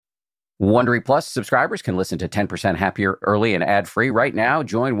Wondery Plus subscribers can listen to 10% Happier early and ad-free right now.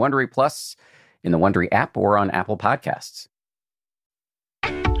 Join Wondery Plus in the Wondery app or on Apple Podcasts.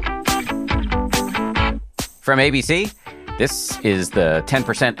 From ABC, this is the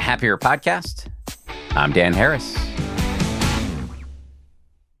 10% Happier podcast. I'm Dan Harris.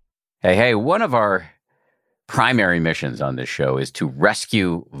 Hey, one of our primary missions on this show is to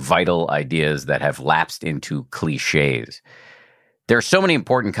rescue vital ideas that have lapsed into cliches. There are so many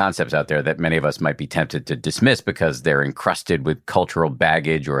important concepts out there that many of us might be tempted to dismiss because they're encrusted with cultural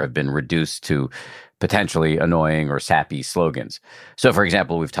baggage or have been reduced to potentially annoying or sappy slogans. So, for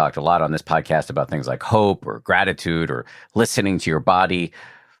example, we've talked a lot on this podcast about things like hope or gratitude or listening to your body,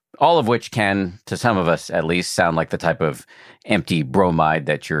 all of which can, to some of us at least, sound like the type of empty bromide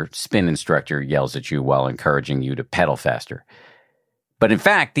that your spin instructor yells at you while encouraging you to pedal faster. But in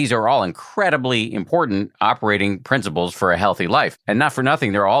fact, these are all incredibly important operating principles for a healthy life. And not for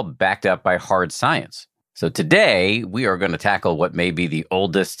nothing, they're all backed up by hard science. So today, we are going to tackle what may be the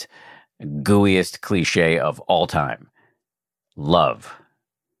oldest, gooeyest cliche of all time: love.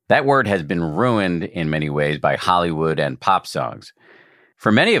 That word has been ruined in many ways by Hollywood and pop songs.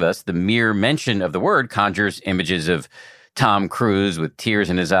 For many of us, the mere mention of the word conjures images of Tom Cruise with tears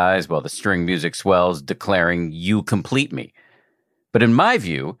in his eyes while the string music swells, declaring, "You complete me." But in my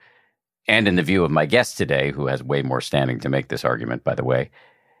view, and in the view of my guest today, who has way more standing to make this argument, by the way,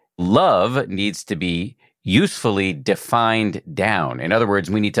 love needs to be usefully defined down. In other words,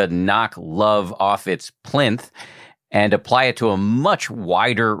 we need to knock love off its plinth and apply it to a much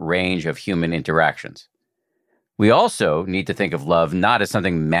wider range of human interactions. We also need to think of love not as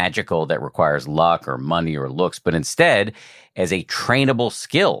something magical that requires luck or money or looks, but instead as a trainable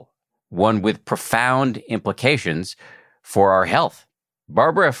skill, one with profound implications for our health.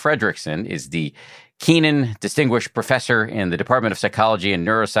 Barbara Fredrickson is the Keenan Distinguished Professor in the Department of Psychology and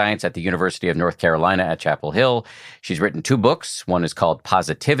Neuroscience at the University of North Carolina at Chapel Hill. She's written 2 books. One is called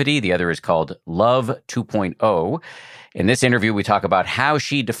Positivity. The other is called Love 2.0. In this interview, we talk about how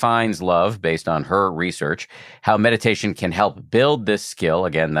she defines love based on her research, how meditation can help build this skill.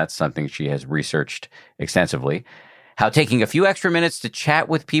 Again, that's something she has researched extensively. How taking a few extra minutes to chat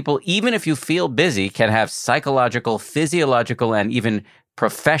with people, even if you feel busy, can have psychological, physiological, and even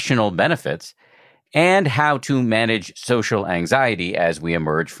professional benefits, and how to manage social anxiety as we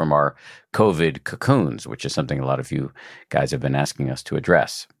emerge from our COVID cocoons, which is something a lot of you guys have been asking us to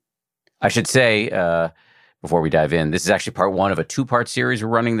address. I should say, before we dive in, this is actually part 1 of a 2-part series we're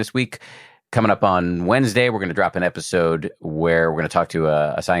running this week. Coming up on Wednesday, we're going to drop an episode where we're going to talk to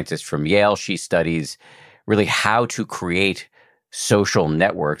a scientist from Yale. She studies really how to create social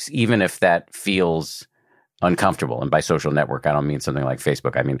networks, even if that feels uncomfortable. And by social network, I don't mean something like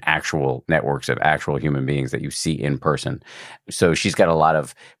Facebook. I mean actual networks of actual human beings that you see in person. So she's got a lot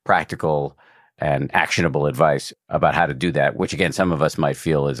of practical and actionable advice about how to do that, which again, some of us might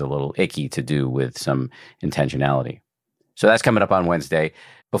feel is a little icky to do with some intentionality. So that's coming up on Wednesday.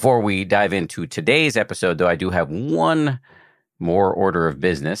 Before we dive into today's episode, though, I do have one more order of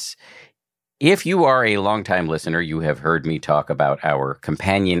business. If you are a longtime listener, you have heard me talk about our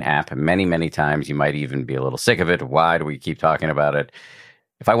companion app many, many times. You might even be a little sick of it. Why do we keep talking about it?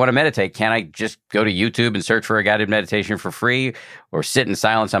 If I want to meditate, can I just go to YouTube and search for a guided meditation for free, or sit in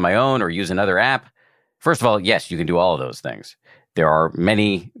silence on my own, or use another app? First of all, yes, you can do all of those things. There are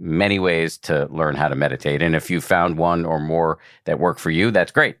many, many ways to learn how to meditate. And if you found one or more that work for you,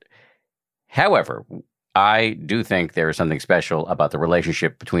 that's great. However, I do think there is something special about the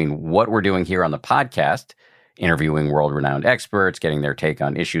relationship between what we're doing here on the podcast, interviewing world-renowned experts, getting their take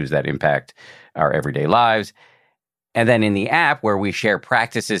on issues that impact our everyday lives, and then in the app where we share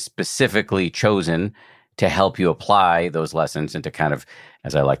practices specifically chosen to help you apply those lessons and to kind of,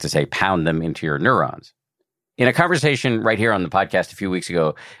 as I like to say, pound them into your neurons. In a conversation right here on the podcast a few weeks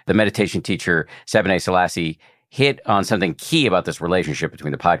ago, the meditation teacher, Sebene Selassie, hit on something key about this relationship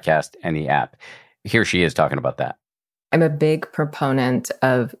between the podcast and the app. Here she is talking about that. I'm a big proponent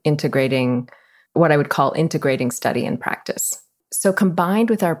of integrating what I would call integrating study and practice. So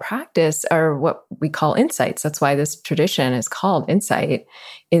combined with our practice are what we call insights. That's why this tradition is called Insight,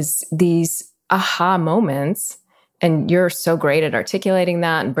 is these aha moments. And you're so great at articulating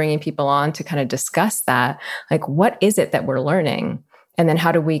that and bringing people on to kind of discuss that. Like, what is it that we're learning? And then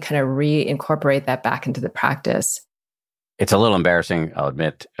how do we kind of reincorporate that back into the practice? It's a little embarrassing, I'll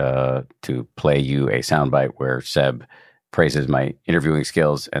admit, to play you a soundbite where Seb praises my interviewing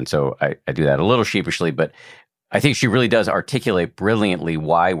skills. And so I do that a little sheepishly, but I think she really does articulate brilliantly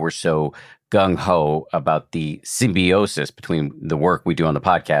why we're so gung-ho about the symbiosis between the work we do on the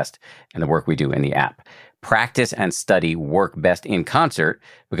podcast and the work we do in the app. practice and study work best in concert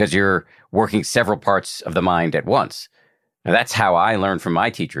because you're working several parts of the mind at once. Now, that's how I learned from my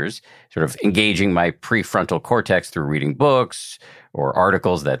teachers, sort of engaging my prefrontal cortex through reading books or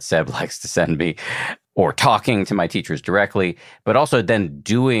articles that Seb likes to send me, or talking to my teachers directly, but also then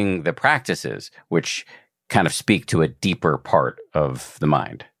doing the practices, which kind of speak to a deeper part of the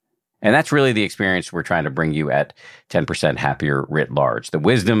mind. And that's really the experience we're trying to bring you at 10% Happier writ large. The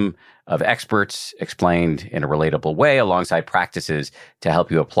wisdom of experts explained in a relatable way alongside practices to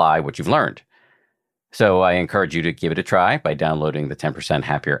help you apply what you've learned. So I encourage you to give it a try by downloading the 10%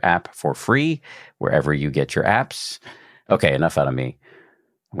 Happier app for free wherever you get your apps. Okay, enough out of me.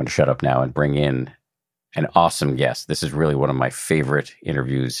 I'm going to shut up now and bring in an awesome guest. This is really one of my favorite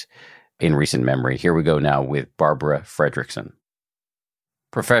interviews in recent memory. Here we go now with Barbara Fredrickson.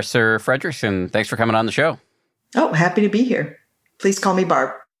 Professor Fredrickson, thanks for coming on the show. Oh, happy to be here. Please call me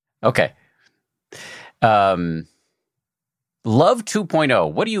Barb. Okay. Love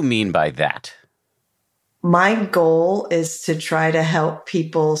 2.0. What do you mean by that? My goal is to try to help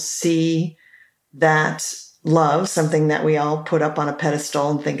people see that love, something that we all put up on a pedestal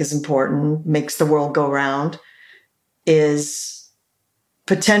and think is important, makes the world go round, is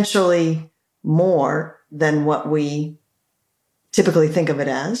potentially more than what we typically think of it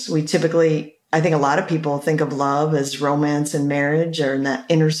as. I think a lot of people think of love as romance and marriage, or in that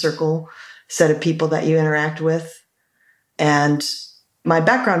inner circle set of people that you interact with. And my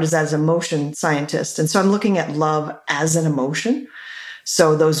background is as an emotion scientist. And so I'm looking at love as an emotion.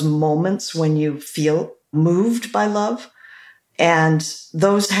 So those moments when you feel moved by love, and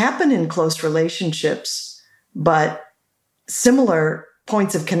those happen in close relationships, but similar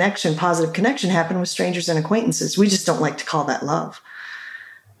points of connection, positive connection, happen with strangers and acquaintances. We just don't like to call that love.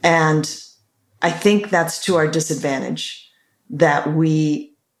 And I think that's to our disadvantage, that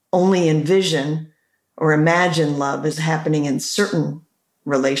we only envision or imagine love as happening in certain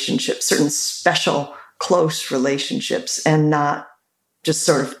relationships, certain special, close relationships, and not just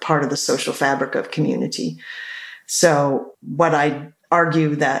sort of part of the social fabric of community. So what I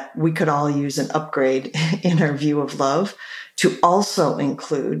argue that we could all use an upgrade in our view of love to also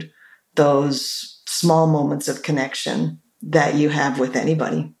include those small moments of connection that you have with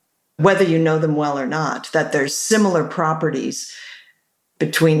anybody, whether you know them well or not, that there's similar properties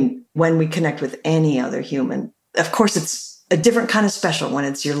between when we connect with any other human. Of course, it's a different kind of special when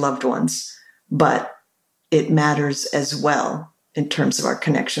it's your loved ones, but it matters as well in terms of our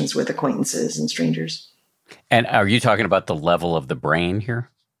connections with acquaintances and strangers. And are you talking about the level of the brain here?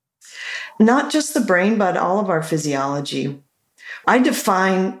 Not just the brain, but all of our physiology. I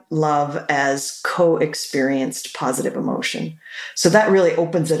define love as co-experienced positive emotion. So that really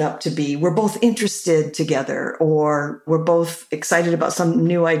opens it up to be, we're both interested together, or we're both excited about some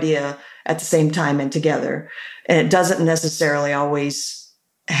new idea at the same time and together. And it doesn't necessarily always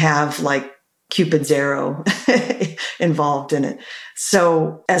have like Cupid's arrow involved in it.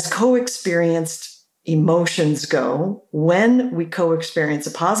 So as co-experienced emotions go, when we co-experience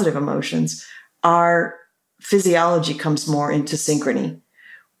the positive emotions, our physiology comes more into synchrony.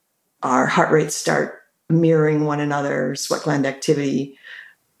 Our heart rates start mirroring one another, sweat gland activity.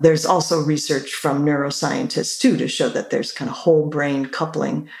 There's also research from neuroscientists too to show that there's kind of whole brain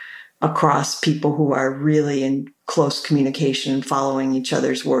coupling across people who are really in close communication and following each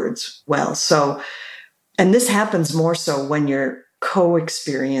other's words well. So, and this happens more so when you're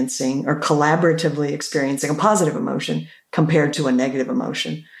co-experiencing or collaboratively experiencing a positive emotion compared to a negative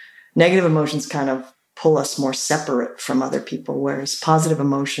emotion. Negative emotions kind of pull us more separate from other people, whereas positive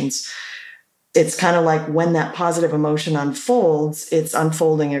emotions, it's kind of like when that positive emotion unfolds, it's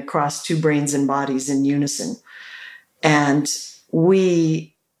unfolding across two brains and bodies in unison. And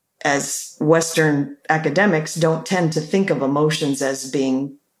we, as Western academics, don't tend to think of emotions as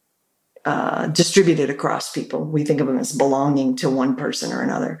being distributed across people. We think of them as belonging to one person or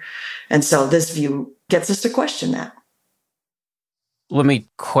another. And so this view gets us to question that. Let me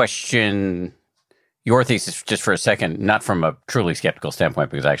question your thesis just for a second, not from a truly skeptical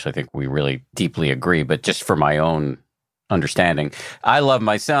standpoint, because I actually think we really deeply agree, but just for my own understanding. I love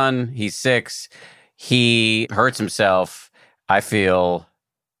my son. He's 6. He hurts himself. I feel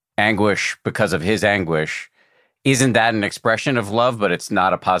anguish because of his anguish. Isn't that an expression of love, but it's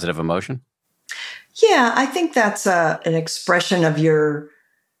not a positive emotion? Yeah, I think that's an expression of your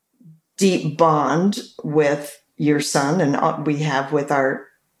deep bond with your son, and we have with our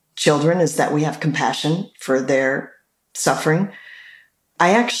children, is that we have compassion for their suffering.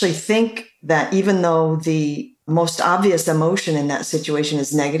 I actually think that even though the most obvious emotion in that situation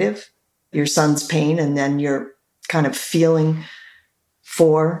is negative, your son's pain, and then you're kind of feeling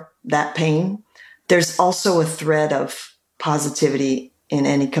for that pain, there's also a thread of positivity in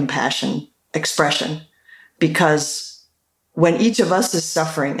any compassion expression, because when each of us is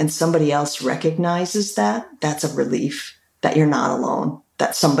suffering and somebody else recognizes that, that's a relief that you're not alone,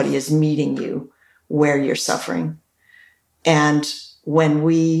 that somebody is meeting you where you're suffering. And when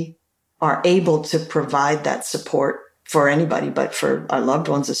we are able to provide that support for anybody, but for our loved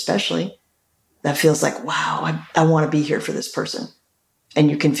ones especially, that feels like, wow, I want to be here for this person. And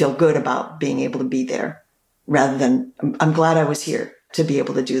you can feel good about being able to be there rather than, I'm glad I was here to be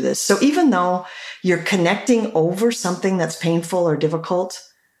able to do this. So even though you're connecting over something that's painful or difficult,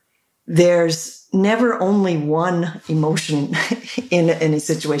 there's never only one emotion in any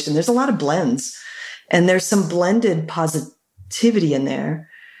situation. There's a lot of blends, and there's some blended positivity in there.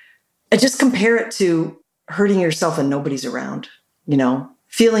 I just compare it to hurting yourself and nobody's around,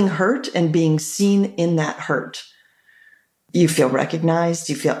 feeling hurt and being seen in that hurt. You feel recognized,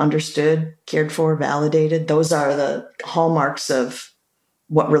 you feel understood, cared for, validated. Those are the hallmarks of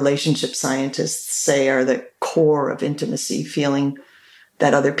what relationship scientists say are the core of intimacy, feeling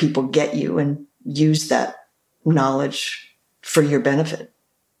that other people get you and use that knowledge for your benefit.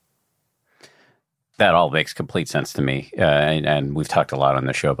 That all makes complete sense to me. And we've talked a lot on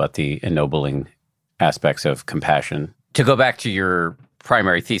the show about the ennobling aspects of compassion. To go back to your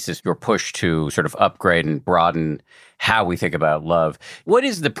primary thesis, your push to sort of upgrade and broaden how we think about love. What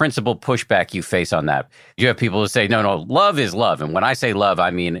is the principal pushback you face on that? You have people who say, no, love is love. And when I say love,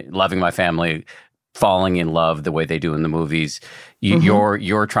 I mean loving my family, falling in love the way they do in the movies.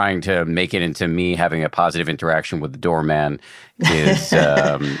 You're trying to make it into me having a positive interaction with the doorman is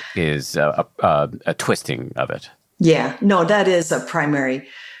a twisting of it. Yeah, no, that is a primary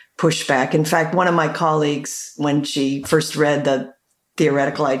pushback. In fact, one of my colleagues, when she first read the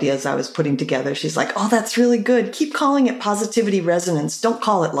theoretical ideas I was putting together, she's like, oh, that's really good. Keep calling it positivity resonance. Don't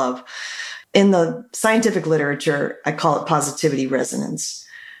call it love. In the scientific literature, I call it positivity resonance.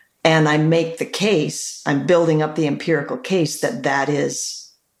 And I make the case, I'm building up the empirical case that that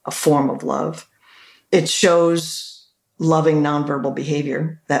is a form of love. It shows loving nonverbal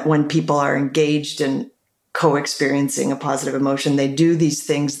behavior, that when people are engaged in co-experiencing a positive emotion, they do these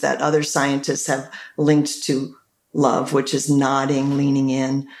things that other scientists have linked to love, which is nodding, leaning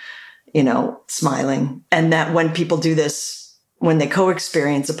in, smiling. And that when people do this, when they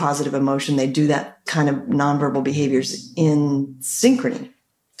co-experience a positive emotion, they do that kind of nonverbal behaviors in synchrony.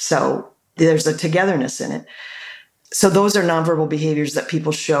 So there's a togetherness in it. So those are nonverbal behaviors that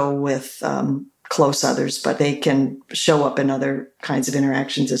people show with close others, but they can show up in other kinds of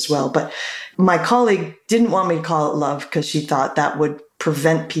interactions as well. But my colleague didn't want me to call it love because she thought that would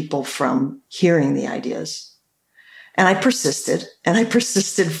prevent people from hearing the ideas. And I persisted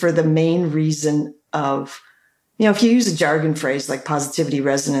for the main reason of, if you use a jargon phrase like positivity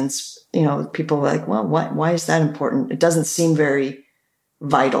resonance, people are like, well, why is that important? It doesn't seem very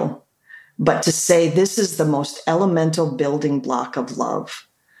vital. But to say this is the most elemental building block of love,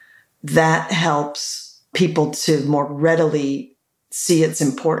 that helps people to more readily see its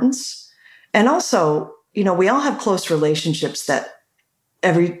importance. And also, we all have close relationships that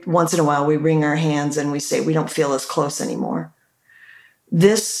every once in a while we wring our hands and we say we don't feel as close anymore.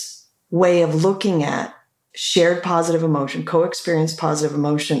 This way of looking at shared positive emotion, co-experienced positive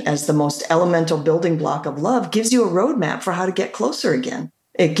emotion as the most elemental building block of love gives you a roadmap for how to get closer again.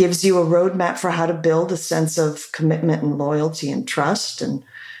 It gives you a roadmap for how to build a sense of commitment and loyalty and trust. And,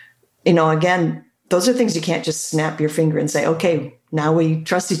 again, those are things you can't just snap your finger and say, okay, now we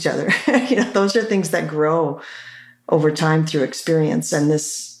trust each other. Those are things that grow over time through experience. And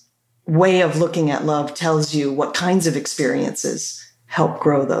this way of looking at love tells you what kinds of experiences help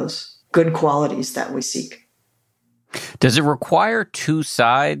grow those good qualities that we seek. Does it require two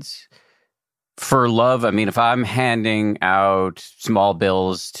sides for love? I mean, if I'm handing out small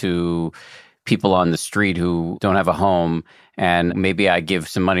bills to people on the street who don't have a home, and maybe I give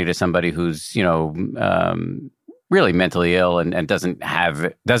some money to somebody who's, really mentally ill and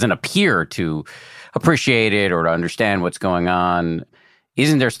doesn't appear to appreciate it or to understand what's going on,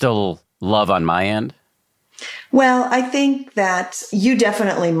 isn't there still love on my end? Well, I think that you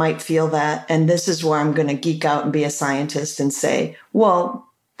definitely might feel that. And this is where I'm going to geek out and be a scientist and say, well,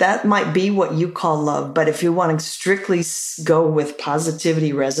 that might be what you call love. But if you want to strictly go with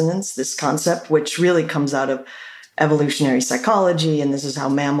positivity resonance, this concept, which really comes out of evolutionary psychology, and this is how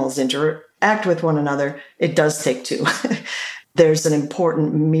mammals interact with one another, it does take two. There's an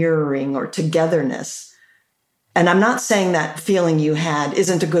important mirroring or togetherness. And I'm not saying that feeling you had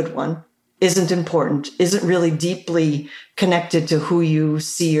isn't a good one, isn't important, isn't really deeply connected to who you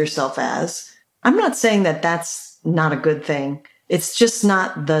see yourself as. I'm not saying that that's not a good thing. It's just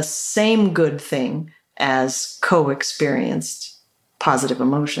not the same good thing as co-experienced positive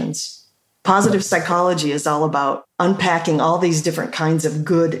emotions. Positive psychology is all about unpacking all these different kinds of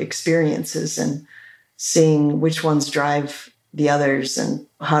good experiences and seeing which ones drive the others and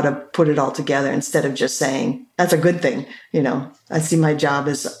how to put it all together instead of just saying, that's a good thing. I see my job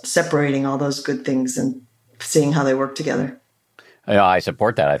as separating all those good things and seeing how they work together. I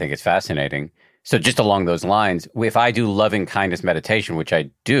support that. I think it's fascinating. So just along those lines, if I do loving kindness meditation, which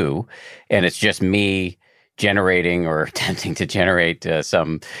I do, and it's just me generating or attempting to generate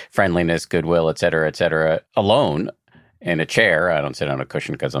some friendliness, goodwill, et cetera, alone in a chair, I don't sit on a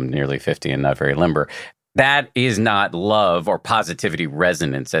cushion because I'm nearly 50 and not very limber. That is not love or positivity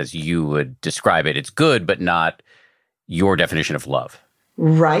resonance as you would describe it. It's good, but not your definition of love.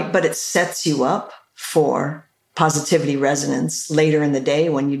 Right, but it sets you up for positivity resonance later in the day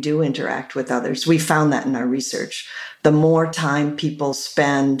when you do interact with others. We found that in our research. The more time people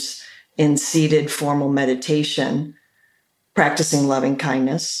spend in seated formal meditation, practicing loving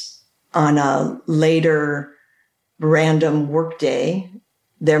kindness on a later random work day,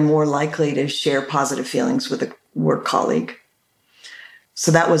 they're more likely to share positive feelings with a work colleague.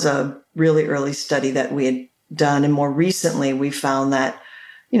 So that was a really early study that we had done. And more recently, we found that,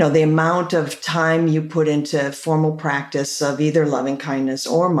 the amount of time you put into formal practice of either loving kindness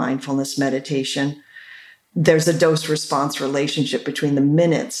or mindfulness meditation, there's a dose-response relationship between the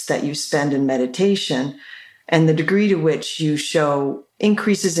minutes that you spend in meditation and the degree to which you show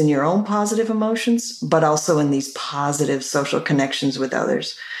increases in your own positive emotions, but also in these positive social connections with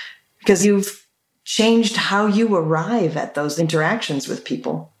others. Because you've changed how you arrive at those interactions with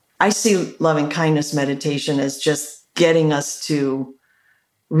people. I see loving kindness meditation as just getting us to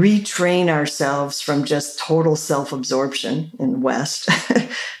retrain ourselves from just total self-absorption in the West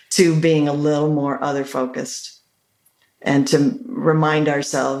to being a little more other-focused and to remind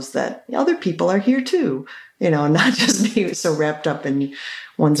ourselves that other people are here too, not just be so wrapped up in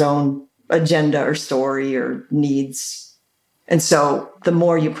one's own agenda or story or needs. And so the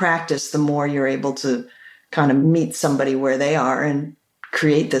more you practice, the more you're able to kind of meet somebody where they are and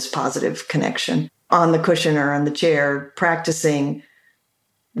create this positive connection. On the cushion or on the chair, practicing,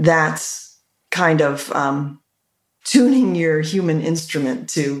 that's kind of tuning your human instrument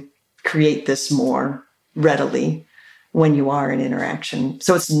to create this more readily when you are in interaction.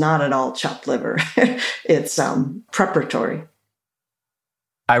 So it's not at all chopped liver. It's preparatory.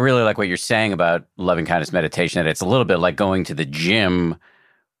 I really like what you're saying about loving kindness meditation, that it's a little bit like going to the gym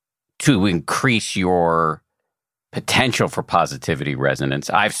to increase your potential for positivity resonance.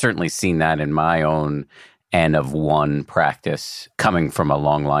 I've certainly seen that in my own N of one practice, coming from a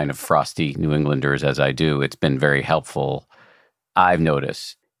long line of frosty New Englanders as I do. It's been very helpful, I've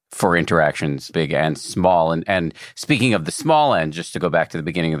noticed, for interactions, big and small. And speaking of the small end, just to go back to the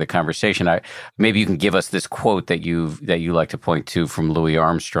beginning of the conversation, maybe you can give us this quote that you like to point to from Louis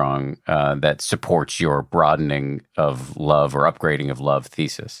Armstrong that supports your broadening of love or upgrading of love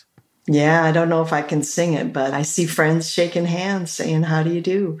thesis. Yeah, I don't know if I can sing it, but I see friends shaking hands saying, "How do you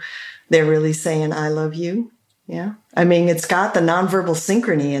do?" They're really saying, "I love you." Yeah. I mean, it's got the nonverbal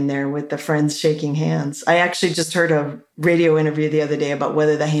synchrony in there with the friends shaking hands. I actually just heard a radio interview the other day about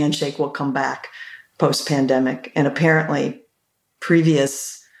whether the handshake will come back post-pandemic. And apparently,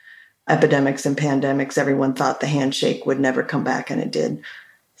 previous epidemics and pandemics, everyone thought the handshake would never come back, and it did.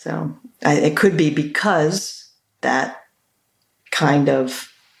 So it could be because that kind of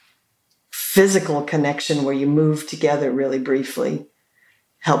physical connection where you move together really briefly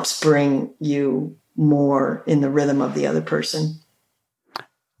helps bring you more in the rhythm of the other person.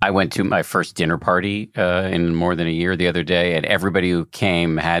 I went to my first dinner party in more than a year the other day, and everybody who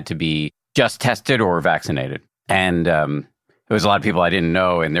came had to be just tested or vaccinated. And there was a lot of people I didn't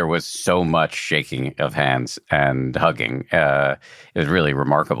know, and there was so much shaking of hands and hugging. It was really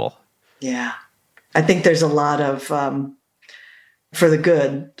remarkable. Yeah. I think there's a lot of, for the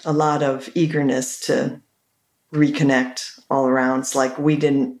good, a lot of eagerness to reconnect all around. It's like we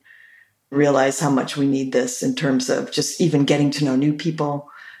didn't realize how much we need this in terms of just even getting to know new people,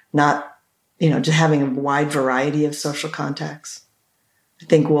 not, just having a wide variety of social contacts. I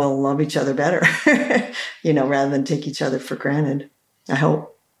think we'll love each other better, rather than take each other for granted. I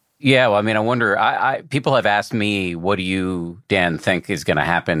hope. Yeah, well, I mean, I wonder, people have asked me, what do you, Dan, think is going to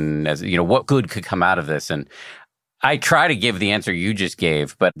happen as, what good could come out of this? And I try to give the answer you just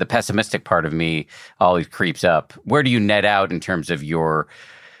gave, but the pessimistic part of me always creeps up. Where do you net out in terms of your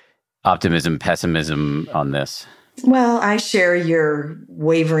optimism, pessimism on this? Well, I share your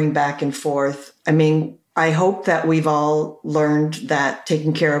wavering back and forth. I mean, I hope that we've all learned that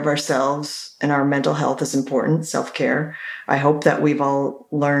taking care of ourselves and our mental health is important, self-care. I hope that we've all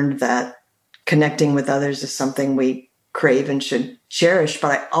learned that connecting with others is something we crave and should cherish.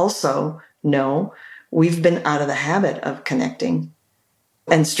 But I also know we've been out of the habit of connecting,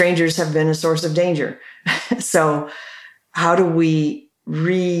 and strangers have been a source of danger. So how do we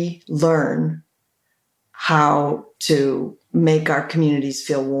relearn how to make our communities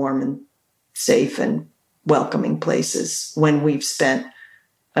feel warm and safe and welcoming places when we've spent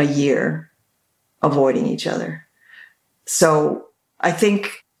a year avoiding each other? So I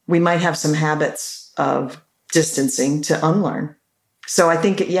think we might have some habits of distancing to unlearn. So I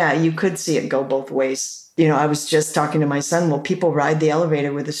think, you could see it go both ways. I was just talking to my son, well, people ride the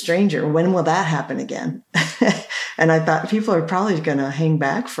elevator with a stranger. When will that happen again? And I thought people are probably going to hang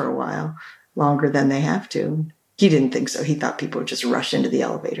back for a while, longer than they have to. He didn't think so. He thought people would just rush into the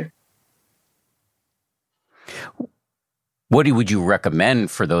elevator. What would you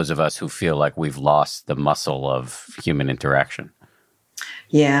recommend for those of us who feel like we've lost the muscle of human interaction?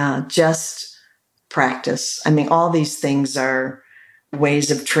 Yeah, just practice. I mean, all these things are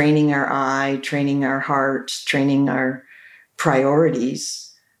ways of training our eye, training our heart, training our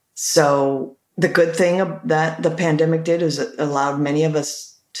priorities. So the good thing that the pandemic did is it allowed many of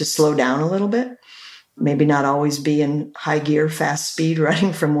us to slow down a little bit, maybe not always be in high gear, fast speed,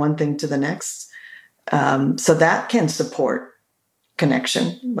 running from one thing to the next. So that can support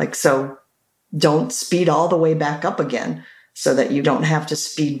connection. So don't speed all the way back up again so that you don't have to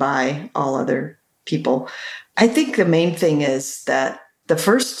speed by all other people. I think the main thing is that the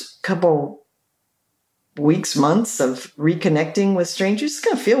first couple weeks, months of reconnecting with strangers is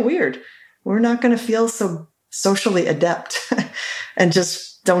going to feel weird. We're not going to feel so socially adept. And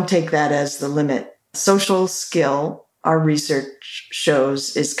just don't take that as the limit. Social skill, our research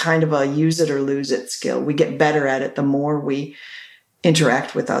shows, is kind of a use it or lose it skill. We get better at it the more we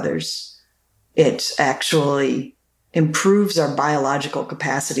interact with others. It actually improves our biological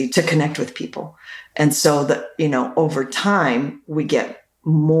capacity to connect with people. And so that, over time, we get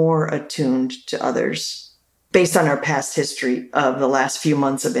more attuned to others based on our past history of the last few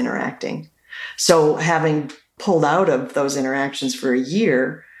months of interacting. So having pulled out of those interactions for a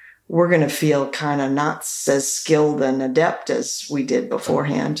year, we're going to feel kind of not as skilled and adept as we did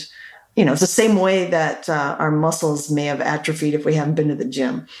beforehand. It's the same way that our muscles may have atrophied if we haven't been to the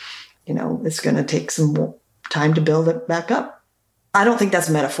gym. It's going to take some time to build it back up. I don't think that's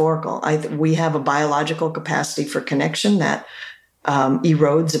metaphorical. We have a biological capacity for connection that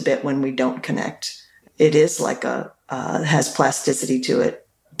erodes a bit when we don't connect. It is like has plasticity to it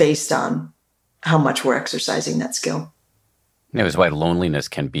based on how much we're exercising that skill. It was why loneliness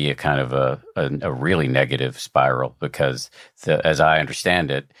can be a kind of a really negative spiral, because as I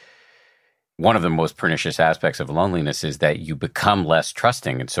understand it, one of the most pernicious aspects of loneliness is that you become less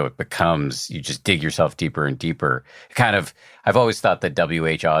trusting. And so you just dig yourself deeper and deeper. I've always thought that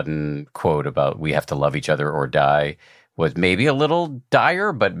W.H. Auden quote about we have to love each other or die was maybe a little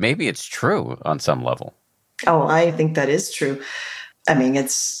dire, but maybe it's true on some level. Oh, I think that is true. I mean,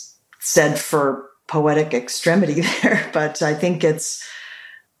 it's said for poetic extremity there, but I think it's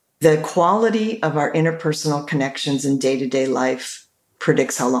the quality of our interpersonal connections in day-to-day life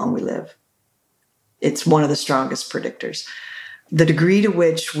predicts how long we live. It's one of the strongest predictors. The degree to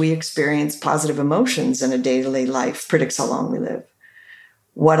which we experience positive emotions in a daily life predicts how long we live.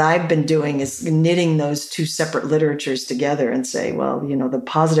 What I've been doing is knitting those two separate literatures together and say, well, the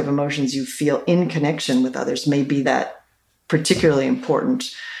positive emotions you feel in connection with others may be that particularly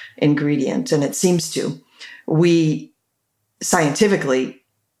important ingredient. And it seems to. We scientifically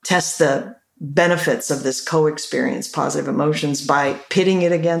test the benefits of this co-experience positive emotions by pitting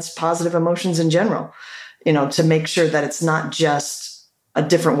it against positive emotions in general, to make sure that it's not just a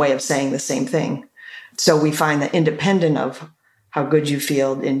different way of saying the same thing. So we find that independent of how good you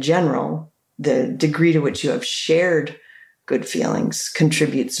feel in general, the degree to which you have shared good feelings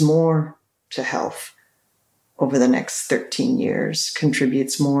contributes more to health over the next 13 years,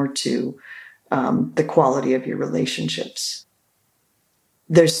 contributes more to the quality of your relationships.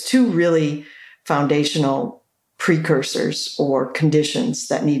 There's two really foundational precursors or conditions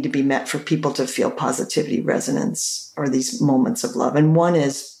that need to be met for people to feel positivity resonance or these moments of love. And one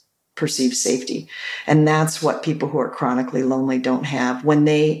is perceived safety. And that's what people who are chronically lonely don't have. When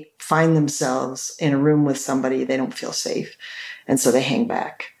they find themselves in a room with somebody, they don't feel safe. And so they hang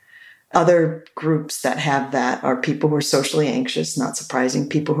back. Other groups that have that are people who are socially anxious, not surprising,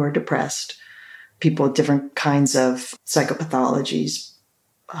 people who are depressed, people with different kinds of psychopathologies.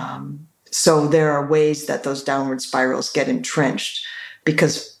 So there are ways that those downward spirals get entrenched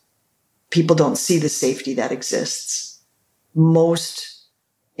because people don't see the safety that exists. Most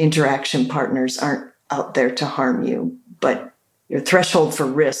interaction partners aren't out there to harm you, but your threshold for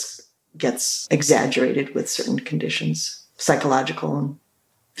risk gets exaggerated with certain conditions, psychological and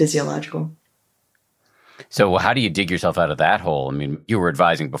physiological. So how do you dig yourself out of that hole? I mean, you were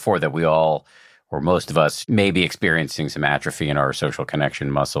advising before that we all, or most of us, may be experiencing some atrophy in our social connection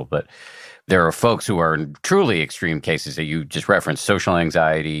muscle, but there are folks who are in truly extreme cases that you just referenced, social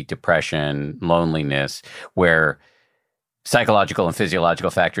anxiety, depression, loneliness, where psychological and physiological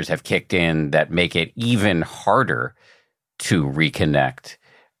factors have kicked in that make it even harder to reconnect.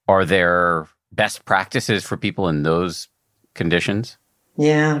 Are there best practices for people in those conditions?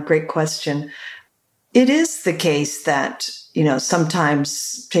 Yeah, great question. It is the case that,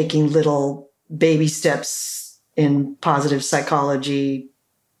 sometimes taking little baby steps in positive psychology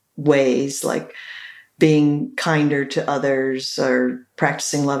ways, like being kinder to others or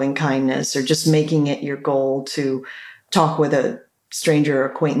practicing loving kindness or just making it your goal to talk with a stranger or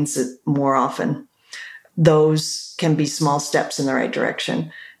acquaintance more often. Those can be small steps in the right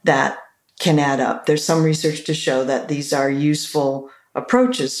direction that can add up. There's some research to show that these are useful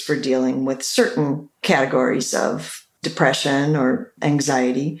approaches for dealing with certain categories of depression or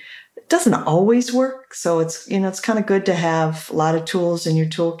anxiety. It doesn't always work. So it's kind of good to have a lot of tools in your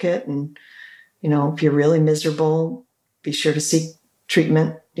toolkit. And, if you're really miserable, be sure to seek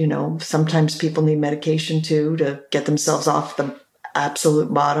treatment. Sometimes people need medication too, to get themselves off the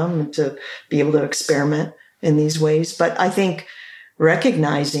absolute bottom and to be able to experiment in these ways. But I think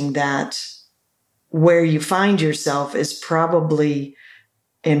recognizing that where you find yourself is probably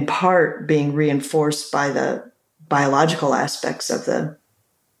in part being reinforced by the biological aspects of the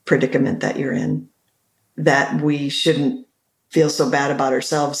predicament that you're in, that we shouldn't feel so bad about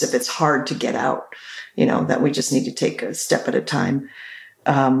ourselves if it's hard to get out, that we just need to take a step at a time.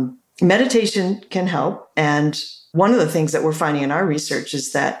 Meditation can help. And one of the things that we're finding in our research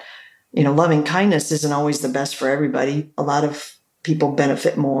is that, loving kindness isn't always the best for everybody. A lot of people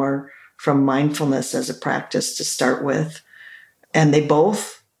benefit more from mindfulness as a practice to start with. And they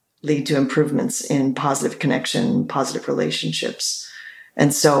both lead to improvements in positive connection, positive relationships.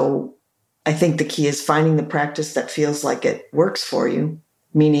 And so I think the key is finding the practice that feels like it works for you,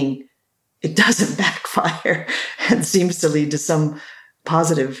 meaning it doesn't backfire and seems to lead to some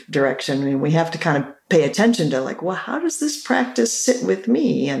positive direction. I mean, we have to kind of pay attention to how does this practice sit with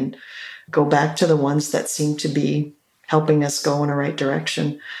me? And go back to the ones that seem to be helping us go in the right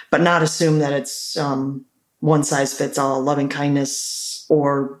direction, but not assume that it's one size fits all, loving kindness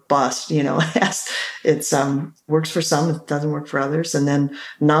or bust. It's works for some, it doesn't work for others. And then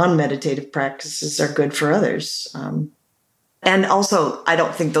non-meditative practices are good for others. And also, I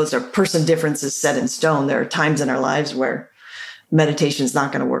don't think those are person differences set in stone. There are times in our lives where meditation is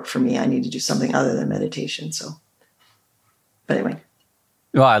not going to work for me. I need to do something other than meditation. But anyway.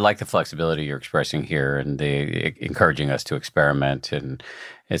 Well, I like the flexibility you're expressing here and the encouraging us to experiment. And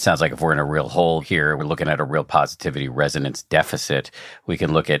it sounds like if we're in a real hole here, we're looking at a real positivity resonance deficit. We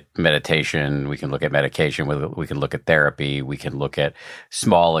can look at meditation, we can look at medication, we can look at therapy, we can look at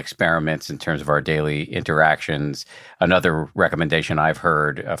small experiments in terms of our daily interactions. Another recommendation I've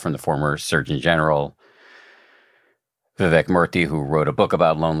heard from the former Surgeon General, Vivek Murthy, who wrote a book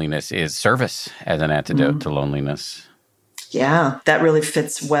about loneliness, is service as an antidote to loneliness. Yeah, that really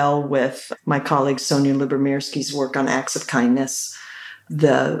fits well with my colleague Sonia Lyubomirsky's work on acts of kindness.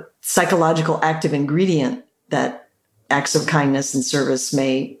 The psychological active ingredient that acts of kindness and service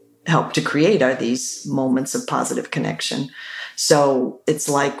may help to create are these moments of positive connection. So it's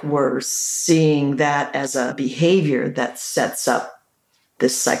like we're seeing that as a behavior that sets up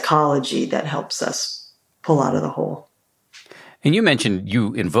this psychology that helps us pull out of the hole. And you mentioned,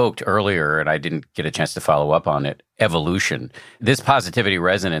 you invoked earlier, and I didn't get a chance to follow up on it, evolution. This positivity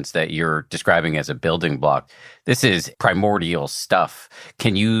resonance that you're describing as a building block, this is primordial stuff.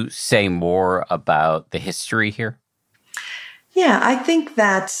 Can you say more about the history here? Yeah, I think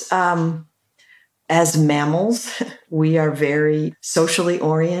that as mammals, we are very socially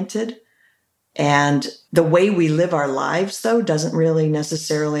oriented. And the way we live our lives, though, doesn't really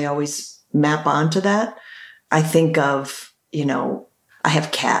necessarily always map onto that. I think of, I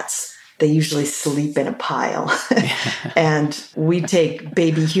have cats. They usually sleep in a pile. And we take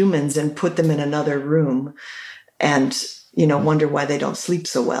baby humans and put them in another room and, wonder why they don't sleep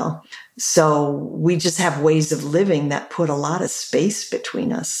so well. So we just have ways of living that put a lot of space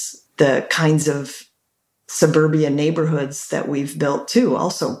between us. The kinds of suburban neighborhoods that we've built too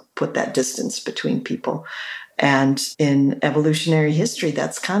also put that distance between people. And in evolutionary history,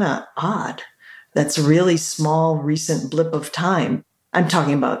 that's kind of odd. That's a really small, recent blip of time. I'm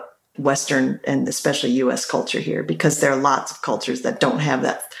talking about Western and especially US culture here, because there are lots of cultures that don't have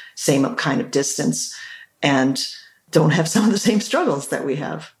that same kind of distance and don't have some of the same struggles that we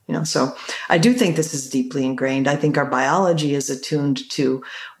have. So I do think this is deeply ingrained. I think our biology is attuned to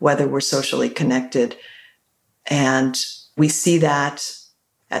whether we're socially connected. And we see that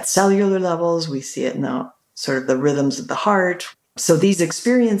at cellular levels. We see it in the sort of the rhythms of the heart. So these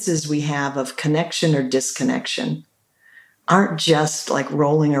experiences we have of connection or disconnection aren't just like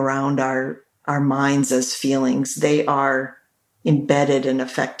rolling around our minds as feelings. They are embedded and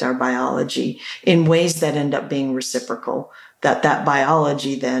affect our biology in ways that end up being reciprocal, that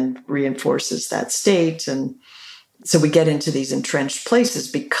biology then reinforces that state. And so we get into these entrenched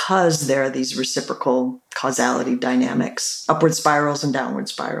places because there are these reciprocal causality dynamics, upward spirals and downward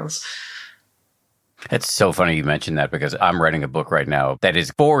spirals. It's so funny you mentioned that, because I'm writing a book right now that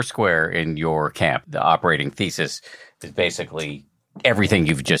is foursquare in your camp. The operating thesis is basically everything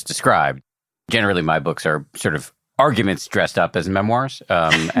you've just described. Generally, my books are sort of arguments dressed up as memoirs.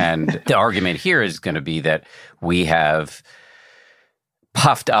 And the argument here is going to be that we have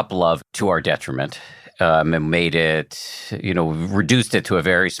puffed up love to our detriment. And made it, reduced it to a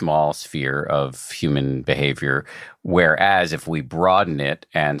very small sphere of human behavior. Whereas if we broaden it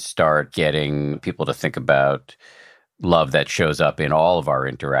and start getting people to think about love that shows up in all of our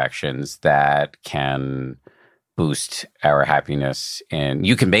interactions, that can boost our happiness. And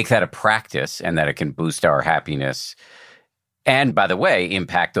you can make that a practice, and that it can boost our happiness. And by the way,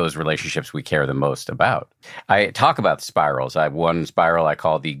 impact those relationships we care the most about. I talk about spirals. I have one spiral I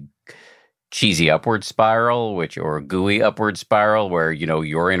call the cheesy upward spiral, or gooey upward spiral, where,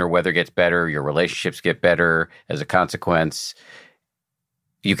 your inner weather gets better, your relationships get better as a consequence.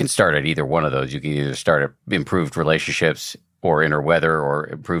 You can start at either one of those. You can either start at improved relationships or inner weather, or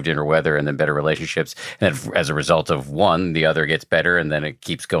improved inner weather and then better relationships. And then as a result of one, the other gets better, and then it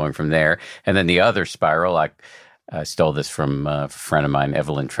keeps going from there. And then the other spiral, I stole this from a friend of mine,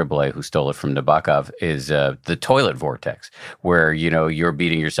 Evelyn Triboulet, who stole it from Nabokov, is the toilet vortex, where, you're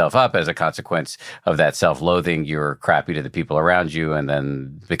beating yourself up as a consequence of that self-loathing. You're crappy to the people around you. And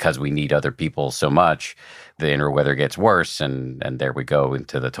then because we need other people so much, the inner weather gets worse. And there we go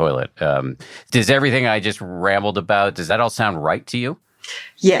into the toilet. Does everything I just rambled about, does that all sound right to you?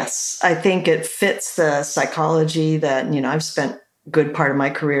 Yes, I think it fits the psychology that, I've spent good part of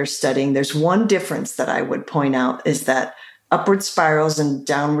my career studying. There's one difference that I would point out, is that upward spirals and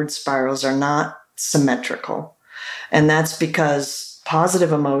downward spirals are not symmetrical. And that's because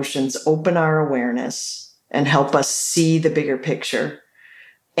positive emotions open our awareness and help us see the bigger picture.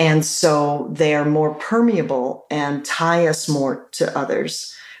 And so they are more permeable and tie us more to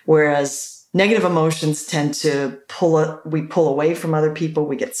others. Whereas negative emotions tend to we pull away from other people.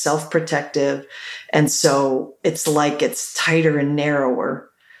 We get self-protective. And so it's like it's tighter and narrower.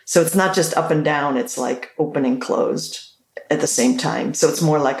 So it's not just up and down. It's like open and closed at the same time. So it's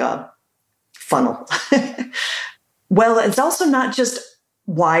more like a funnel. Well, it's also not just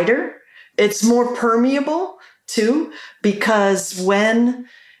wider. It's more permeable too, because when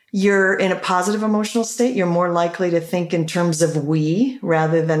you're in a positive emotional state, you're more likely to think in terms of we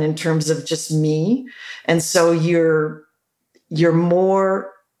rather than in terms of just me. And so you're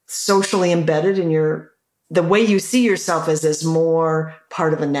more socially embedded in the way you see yourself as more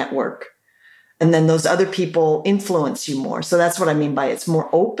part of a network. And then those other people influence you more. So that's what I mean by it's more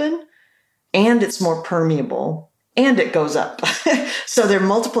open, and it's more permeable, and it goes up. So there are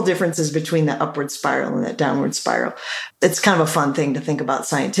multiple differences between the upward spiral and that downward spiral. It's kind of a fun thing to think about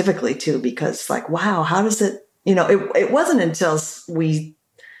scientifically too, because wow, how does it, it wasn't until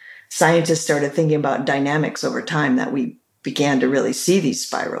scientists started thinking about dynamics over time that we began to really see these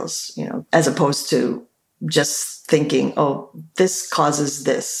spirals, as opposed to just thinking, oh, this causes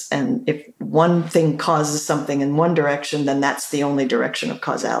this. And if one thing causes something in one direction, then that's the only direction of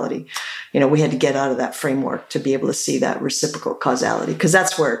causality. We had to get out of that framework to be able to see that reciprocal causality, because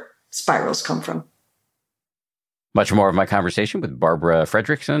that's where spirals come from. Much more of my conversation with Barbara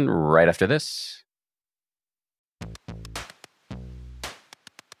Fredrickson right after this.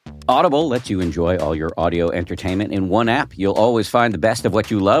 Audible lets you enjoy all your audio entertainment in one app. You'll always find the best of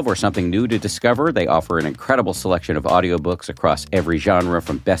what you love or something new to discover. They offer an incredible selection of audiobooks across every genre,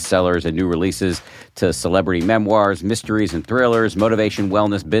 from bestsellers and new releases to celebrity memoirs, mysteries and thrillers, motivation,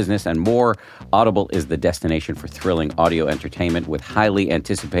 wellness, business, and more. Audible is the destination for thrilling audio entertainment with highly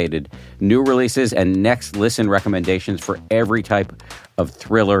anticipated new releases and next listen recommendations for every type of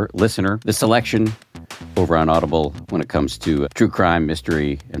thriller listener. The selection over on Audible when it comes to true crime,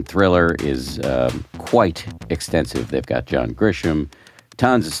 mystery, and thriller is quite extensive. They've got John Grisham,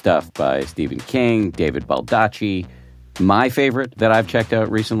 tons of stuff by Stephen King, David Baldacci, My favorite that I've checked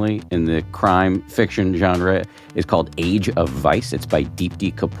out recently in the crime fiction genre is called Age of Vice. It's by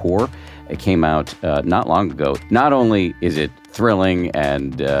Deepti Kapoor. It came out not long ago. Not only is it thrilling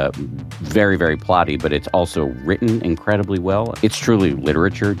and very, very plotty, but it's also written incredibly well. It's truly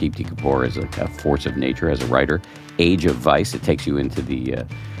literature. Deepti Kapoor is a force of nature as a writer. Age of Vice, it takes you into the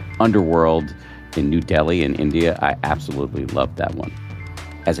underworld in New Delhi in India. I absolutely loved that one.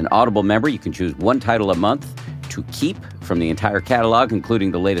 As an Audible member, you can choose one title a month to keep from the entire catalog,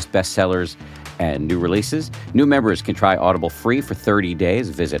 including the latest bestsellers and new releases. New members can try Audible free for 30 days.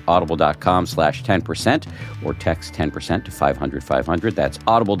 Visit audible.com/10% or text 10% to 500-500. That's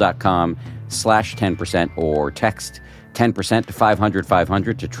audible.com/10% or text 10% to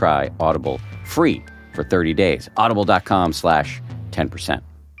 500-500 to try Audible free for 30 days. Audible.com/10%.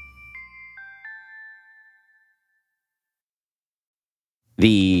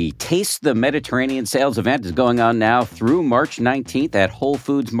 The Taste the Mediterranean sales event is going on now through March 19th at Whole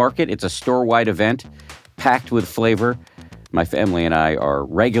Foods Market. It's a store-wide event packed with flavor. My family and I are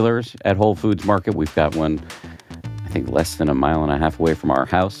regulars at Whole Foods Market. We've got one, I think, less than a mile and a half away from our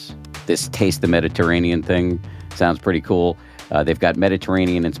house. This Taste the Mediterranean thing sounds pretty cool. They've got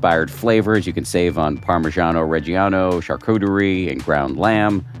Mediterranean-inspired flavors. You can save on Parmigiano Reggiano, charcuterie, and ground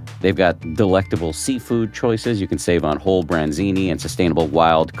lamb. They've got delectable seafood choices. You can save on whole branzini and sustainable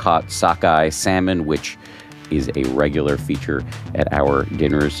wild-caught sockeye salmon, which is a regular feature at our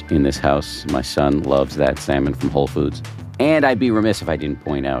dinners in this house. My son loves that salmon from Whole Foods. And I'd be remiss if I didn't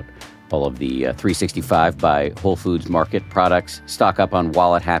point out all of the 365 by Whole Foods Market products. Stock up on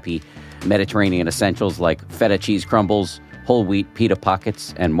wallet-happy Mediterranean essentials like feta cheese crumbles, whole wheat pita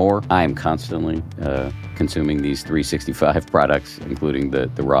pockets, and more. I am constantly consuming these 365 products, including the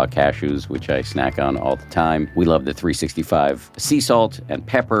raw cashews, which I snack on all the time. We love the 365 sea salt and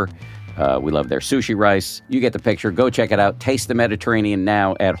pepper. We love their sushi rice. You get the picture. Go check it out. Taste the Mediterranean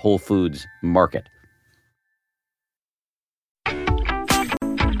now at Whole Foods Market.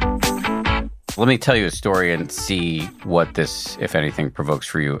 Let me tell you a story and see what this, if anything, provokes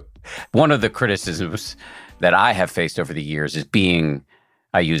for you. One of the criticisms that I have faced over the years is being,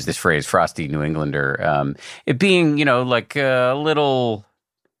 I use this phrase, frosty New Englander, it being, like a little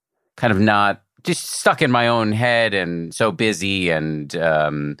kind of not just stuck in my own head and so busy, and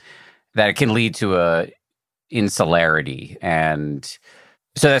that it can lead to a insularity. And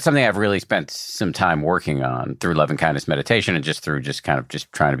so that's something I've really spent some time working on through love and kindness meditation, and just through just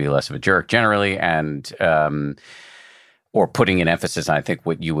trying to be less of a jerk generally, and or putting an emphasis on, I think,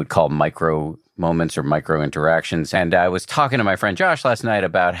 what you would call micro moments or micro interactions. And I was talking to my friend Josh last night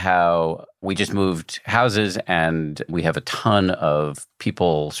about how we just moved houses and we have a ton of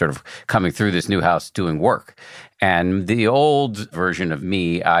people sort of coming through this new house doing work. And the old version of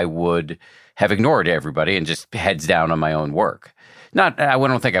me, I would have ignored everybody and just heads down on my own work. I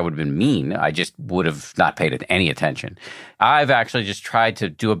don't think I would have been mean. I just would have not paid any attention. I've actually just tried to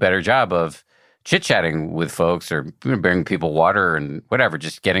do a better job of chit-chatting with folks, or bringing people water and whatever,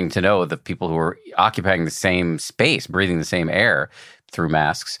 just getting to know the people who are occupying the same space, breathing the same air through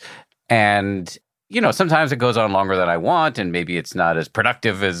masks. And, sometimes it goes on longer than I want, and maybe it's not as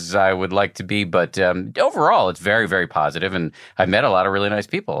productive as I would like to be. But overall, it's very, very positive, and I've met a lot of really nice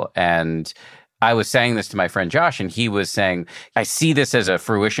people. And I was saying this to my friend Josh, and he was saying, I see this as a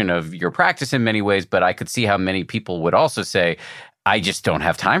fruition of your practice in many ways, but I could see how many people would also say, I just don't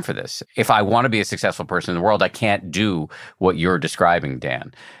have time for this. If I want to be a successful person in the world, I can't do what you're describing,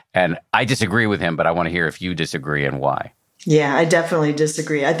 Dan. And I disagree with him, but I want to hear if you disagree and why. Yeah, I definitely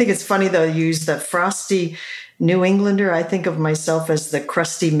disagree. I think it's funny, though, you use the frosty New Englander. I think of myself as the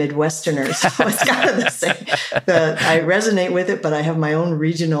crusty Midwesterner. So it's kind of the same. I resonate with it, but I have my own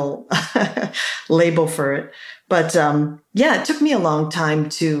regional label for it. But it took me a long time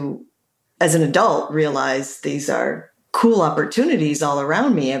to, as an adult, realize these are cool opportunities all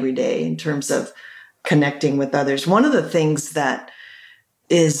around me every day in terms of connecting with others. One of the things that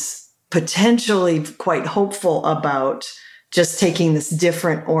is potentially quite hopeful about just taking this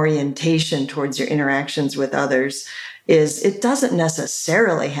different orientation towards your interactions with others is it doesn't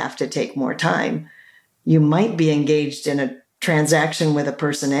necessarily have to take more time. You might be engaged in a transaction with a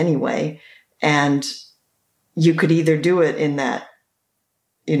person anyway, and you could either do it in that,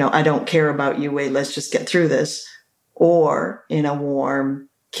 I don't care about you way, let's just get through this, or in a warm,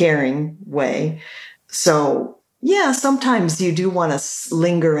 caring way. So, sometimes you do want to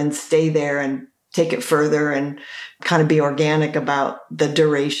linger and stay there and take it further and kind of be organic about the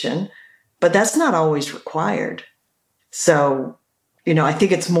duration, but that's not always required. So, I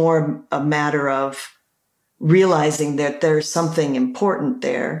think it's more a matter of realizing that there's something important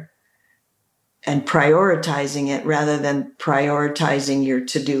there and prioritizing it rather than prioritizing your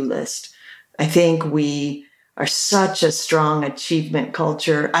to-do list. I think we are such a strong achievement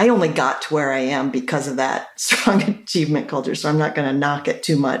culture. I only got to where I am because of that strong achievement culture, so I'm not going to knock it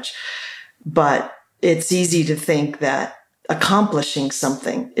too much. But it's easy to think that accomplishing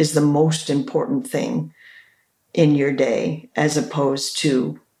something is the most important thing in your day as opposed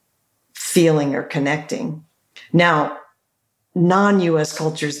to feeling or connecting. Now, non-US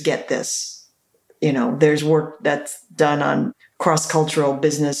cultures get this. You know, there's work that's done on cross-cultural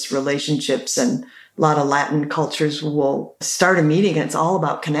business relationships, and a lot of Latin cultures will start a meeting and it's all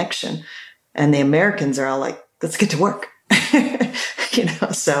about connection. And the Americans are all like, let's get to work.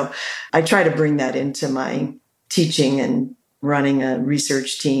 So I try to bring that into my teaching and running a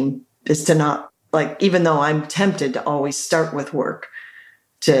research team, is to not, like, even though I'm tempted to always start with work,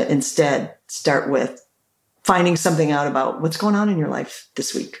 to instead start with finding something out about what's going on in your life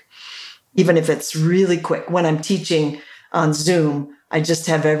this week. Even if it's really quick. When I'm teaching on Zoom, I just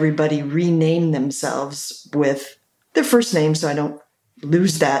have everybody rename themselves with their first name so I don't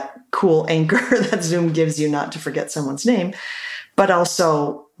lose that cool anchor that Zoom gives you not to forget someone's name, but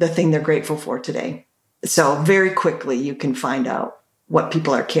also the thing they're grateful for today. So very quickly you can find out what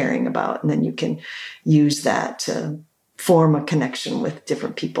people are caring about, and then you can use that to form a connection with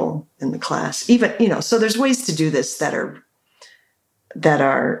different people in the class. Even, so there's ways to do this that aren't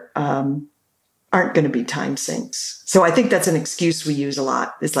going to be time sinks. So I think that's an excuse we use a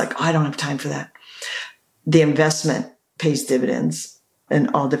lot. It's like, I don't have time for that. The investment pays dividends in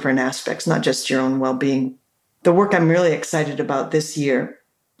all different aspects, not just your own well-being. The work I'm really excited about this year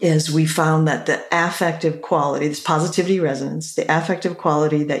is we found that the affective quality, this positivity resonance, the affective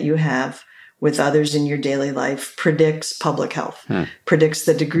quality that you have with others in your daily life predicts public health, predicts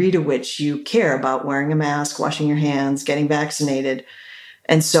the degree to which you care about wearing a mask, washing your hands, getting vaccinated.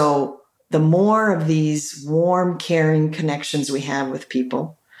 And so the more of these warm, caring connections we have with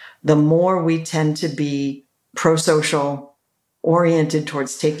people, the more we tend to be pro-social, oriented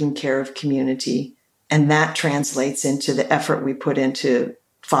towards taking care of community. And that translates into the effort we put into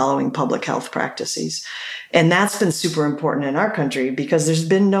following public health practices. And that's been super important in our country because there's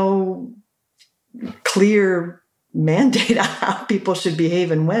been no clear mandate on how people should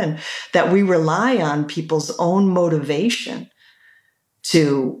behave and when, that we rely on people's own motivation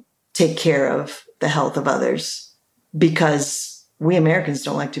to take care of the health of others, because we Americans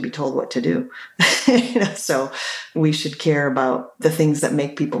don't like to be told what to do. So we should care about the things that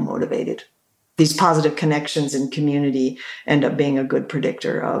make people motivated. These positive connections in community end up being a good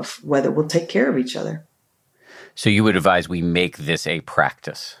predictor of whether we'll take care of each other. So you would advise we make this a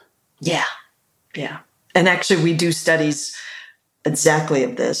practice? Yeah. And actually, we do studies exactly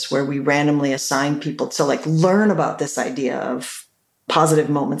of this, where we randomly assign people to learn about this idea of positive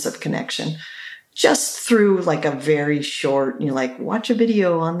moments of connection, just through a very short, watch a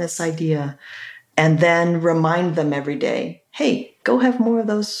video on this idea, and then remind them every day, hey, go have more of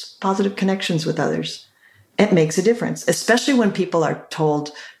those positive connections with others. It makes a difference, especially when people are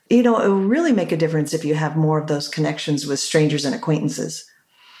told, it will really make a difference if you have more of those connections with strangers and acquaintances.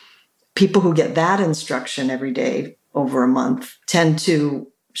 People who get that instruction every day over a month tend to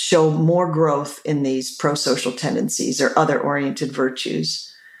show more growth in these pro-social tendencies or other oriented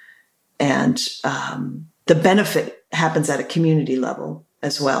virtues. And the benefit happens at a community level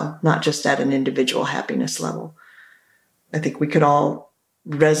as well, not just at an individual happiness level. I think we could all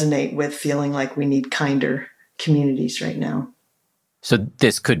resonate with feeling like we need kinder communities right now. So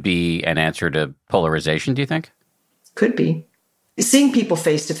this could be an answer to polarization, do you think? Could be. Seeing people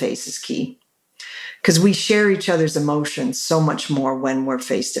face to face is key, because we share each other's emotions so much more when we're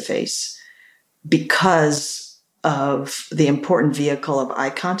face to face because of the important vehicle of eye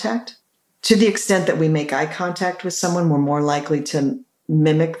contact. To the extent that we make eye contact with someone, we're more likely to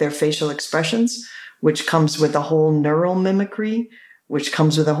mimic their facial expressions, which comes with a whole neural mimicry, which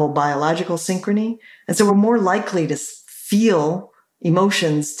comes with a whole biological synchrony. And so we're more likely to feel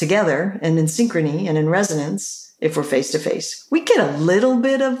emotions together and in synchrony and in resonance if we're face to face. We get a little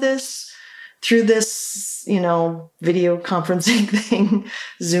bit of this through this, video conferencing thing,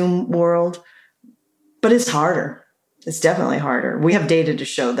 Zoom world, but it's harder. It's definitely harder. We have data to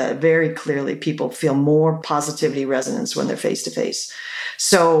show that very clearly people feel more positivity resonance when they're face to face.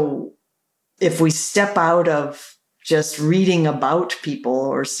 So if we step out of just reading about people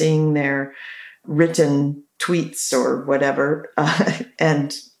or seeing their written tweets or whatever,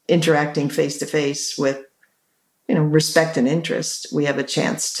 and interacting face to face with, respect and interest, we have a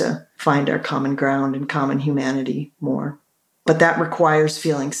chance to find our common ground and common humanity more. But that requires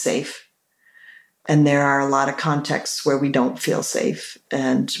feeling safe. And there are a lot of contexts where we don't feel safe.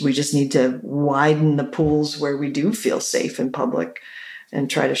 And we just need to widen the pools where we do feel safe in public and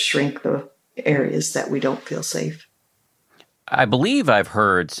try to shrink the areas that we don't feel safe. I believe I've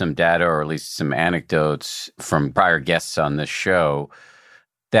heard some data, or at least some anecdotes from prior guests on this show,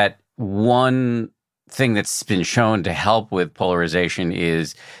 that one thing that's been shown to help with polarization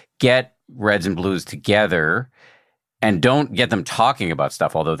is get reds and blues together and don't get them talking about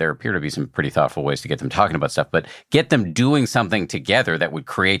stuff, although there appear to be some pretty thoughtful ways to get them talking about stuff, but get them doing something together that would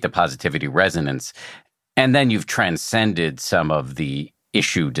create the positivity resonance. And then you've transcended some of the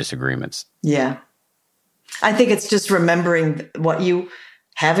issue disagreements. Yeah. I think it's just remembering what you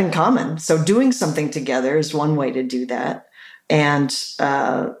have in common. So doing something together is one way to do that. And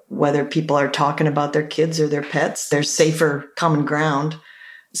whether people are talking about their kids or their pets, there's safer common ground.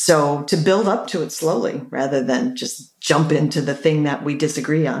 So to build up to it slowly rather than just jump into the thing that we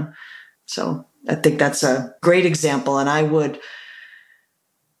disagree on. So I think that's a great example. And I would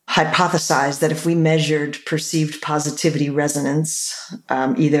hypothesize that if we measured perceived positivity resonance,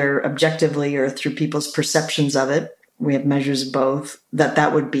 either objectively or through people's perceptions of it, we have measures of both,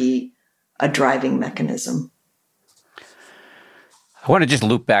 that would be a driving mechanism. I want to just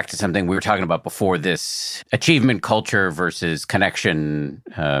loop back to something we were talking about before this, achievement culture versus connection,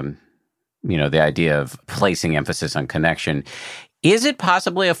 the idea of placing emphasis on connection. Is it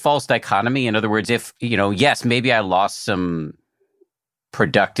possibly a false dichotomy? In other words, if, yes, maybe I lost some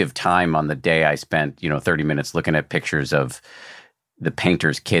productive time on the day I spent, 30 minutes looking at pictures of the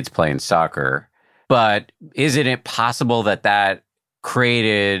painter's kids playing soccer, but isn't it possible that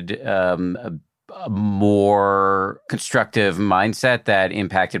created a more constructive mindset that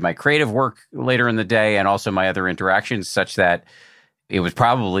impacted my creative work later in the day and also my other interactions, such that it was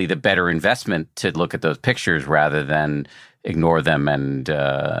probably the better investment to look at those pictures rather than ignore them and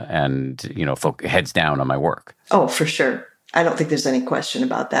heads down on my work? Oh, for sure. I don't think there's any question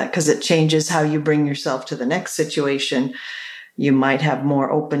about that, because it changes how you bring yourself to the next situation. You might have more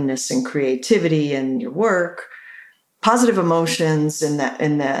openness and creativity in your work. Positive emotions in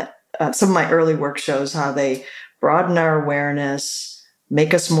that some of my early work shows how they broaden our awareness,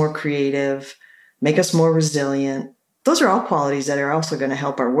 make us more creative, make us more resilient. Those are all qualities that are also going to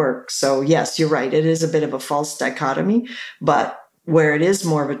help our work. So yes, you're right. It is a bit of a false dichotomy, but where it is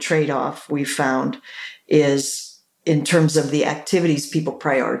more of a trade-off, we found, is in terms of the activities people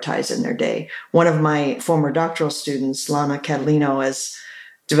prioritize in their day. One of my former doctoral students, Lana Catalino, has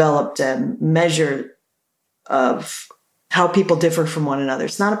developed a measure of how people differ from one another.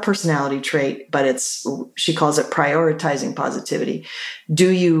 It's not a personality trait, but she calls it prioritizing positivity. Do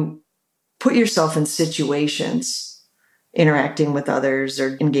you put yourself in situations, interacting with others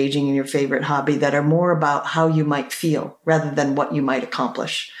or engaging in your favorite hobby, that are more about how you might feel rather than what you might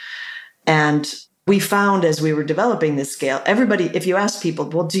accomplish? And we found, as we were developing this scale, everybody, if you ask people,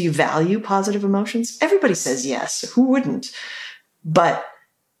 well, do you value positive emotions? Everybody says yes. Who wouldn't? But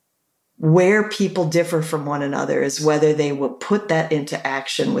where people differ from one another is whether they will put that into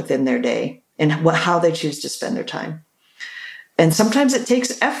action within their day and how they choose to spend their time. And sometimes it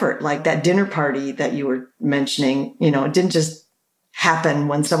takes effort, like that dinner party that you were mentioning. It didn't just happen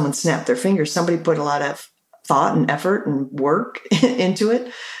when someone snapped their fingers. Somebody put a lot of thought and effort and work into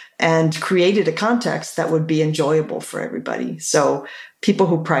it and created a context that would be enjoyable for everybody. So people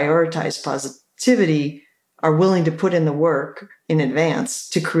who prioritize positivity are willing to put in the work in advance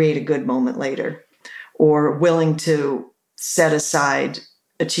to create a good moment later, or willing to set aside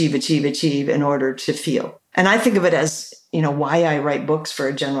achieve in order to feel. And I think of it as, why I write books for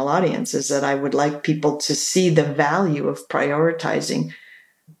a general audience is that I would like people to see the value of prioritizing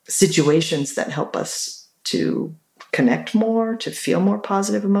situations that help us to connect more, to feel more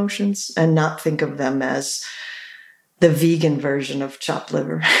positive emotions, and not think of them as the vegan version of chopped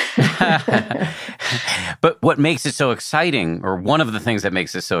liver. But what makes it so exciting, or one of the things that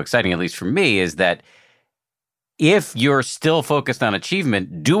makes it so exciting, at least for me, is that if you're still focused on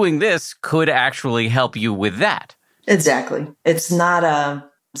achievement, doing this could actually help you with that. Exactly. It's not a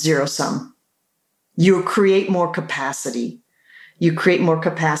zero sum. You create more capacity. You create more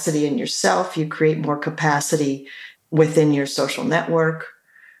capacity in yourself. You create more capacity within your social network.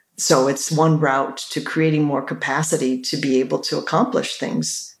 So it's one route to creating more capacity to be able to accomplish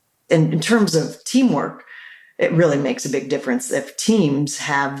things. And in terms of teamwork, it really makes a big difference if teams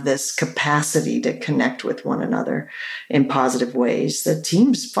have this capacity to connect with one another in positive ways. The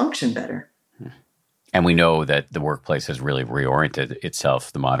teams function better. And we know that the workplace has really reoriented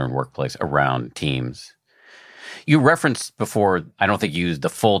itself, the modern workplace, around teams. You referenced before, I don't think you used the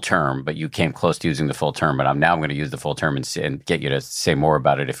full term, but you came close to using the full term. But I'm going to use the full term and get you to say more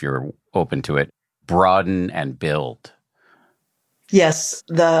about it if you're open to it. broaden and build? Yes,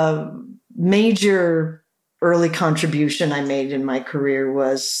 the major early contribution I made in my career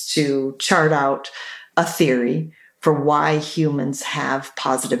was to chart out a theory for why humans have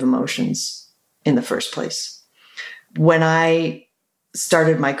positive emotions in the first place. When I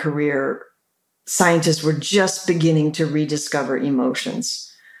started my career, scientists were just beginning to rediscover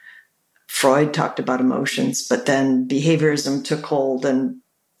emotions. Freud talked about emotions, but then behaviorism took hold and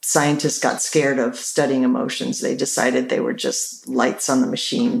scientists got scared of studying emotions. They decided they were just lights on the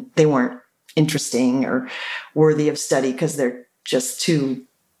machine. They weren't interesting or worthy of study because they're just too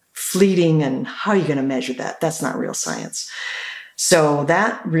fleeting. And how are you going to measure that? That's not real science. So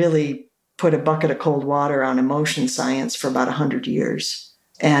that really put a bucket of cold water on emotion science for about 100 years.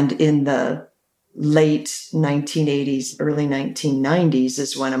 And in the late 1980s, early 1990s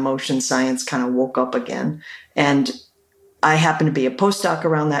is when emotion science kind of woke up again. And I happened to be a postdoc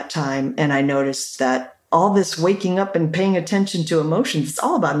around that time, and I noticed that all this waking up and paying attention to emotions, it's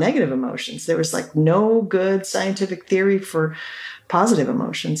all about negative emotions. There was like no good scientific theory for positive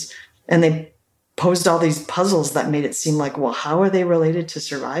emotions. And they posed all these puzzles that made it seem like, well, how are they related to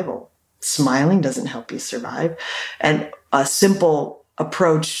survival? Smiling doesn't help you survive. And a simple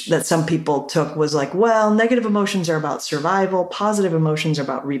approach that some people took was like, well, negative emotions are about survival. Positive emotions are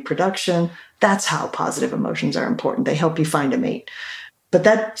about reproduction. That's how positive emotions are important. They help you find a mate. But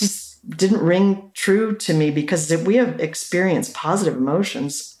that just didn't ring true to me because we have experienced positive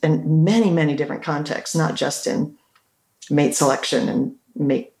emotions in many, many different contexts, not just in mate selection and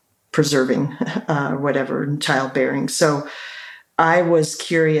mate preserving, whatever, and childbearing. So I was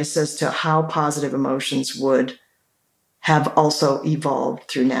curious as to how positive emotions would have also evolved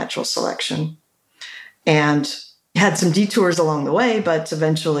through natural selection. And had some detours along the way, but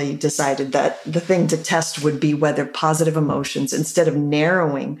eventually decided that the thing to test would be whether positive emotions, instead of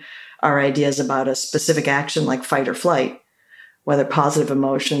narrowing our ideas about a specific action like fight or flight, whether positive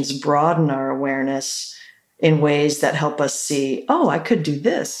emotions broaden our awareness in ways that help us see, oh, I could do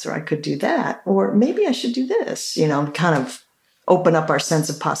this, or I could do that, or maybe I should do this, kind of open up our sense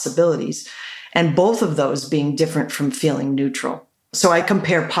of possibilities. And both of those being different from feeling neutral. So I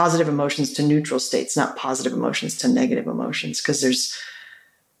compare positive emotions to neutral states, not positive emotions to negative emotions, because there's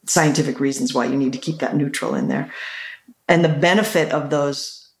scientific reasons why you need to keep that neutral in there. And the benefit of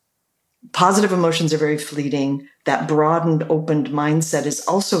those positive emotions are very fleeting. That broadened, opened mindset is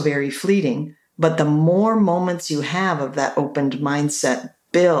also very fleeting. But the more moments you have of that opened mindset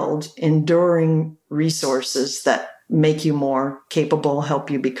build enduring resources that make you more capable, help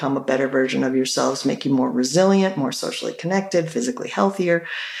you become a better version of yourselves, make you more resilient, more socially connected, physically healthier.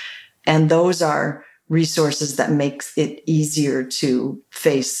 And those are resources that makes it easier to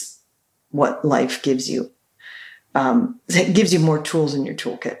face what life gives you. It gives you more tools in your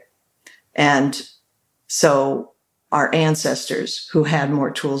toolkit. And so our ancestors who had more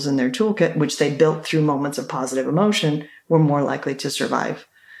tools in their toolkit, which they built through moments of positive emotion, were more likely to survive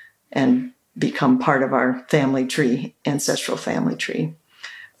and become part of our family tree, ancestral family tree.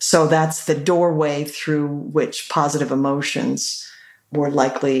 So that's the doorway through which positive emotions were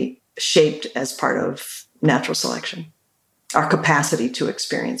likely shaped as part of natural selection, our capacity to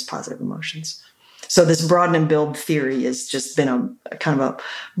experience positive emotions. So this broaden and build theory has just been a kind of a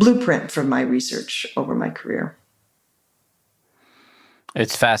blueprint for my research over my career.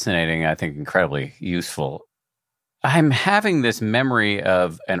 It's fascinating, I think incredibly useful. I'm having this memory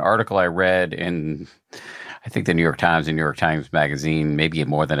of an article I read in, I think, the New York Times and New York Times Magazine, maybe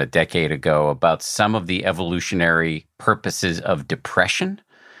more than a decade ago, about some of the evolutionary purposes of depression,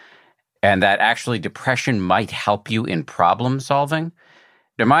 and that actually depression might help you in problem solving.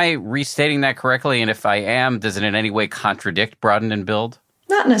 Am I restating that correctly? And if I am, does it in any way contradict broaden and build?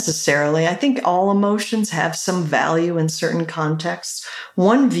 Not necessarily. I think all emotions have some value in certain contexts.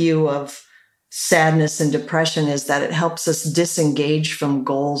 One view of sadness and depression is that it helps us disengage from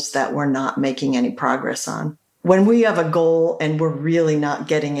goals that we're not making any progress on. When we have a goal and we're really not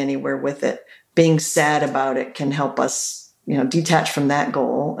getting anywhere with it, being sad about it can help us, detach from that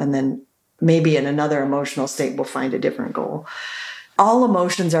goal. And then maybe in another emotional state, we'll find a different goal. All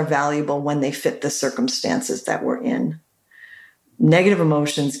emotions are valuable when they fit the circumstances that we're in. Negative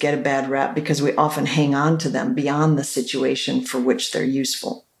emotions get a bad rap because we often hang on to them beyond the situation for which they're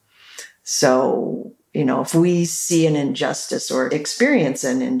useful. So, if we see an injustice or experience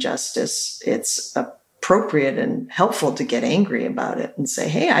an injustice, it's appropriate and helpful to get angry about it and say,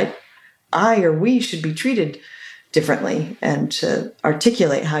 hey, I or we should be treated differently, and to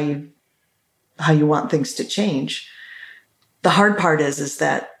articulate how you want things to change. The hard part is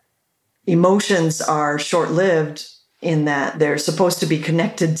that emotions are short-lived in that they're supposed to be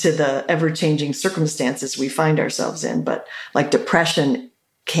connected to the ever-changing circumstances we find ourselves in. But like depression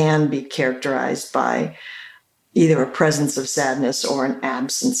can be characterized by either a presence of sadness or an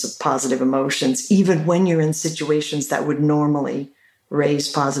absence of positive emotions, even when you're in situations that would normally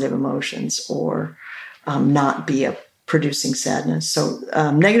raise positive emotions or not be producing sadness. So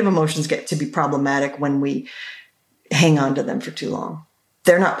negative emotions get to be problematic when we hang on to them for too long.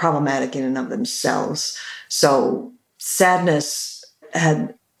 They're not problematic in and of themselves. So sadness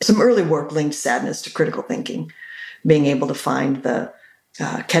had some early work linked sadness to critical thinking, being able to find the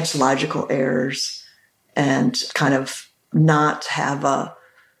catch logical errors and kind of not have a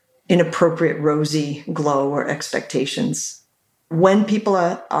inappropriate rosy glow or expectations. When people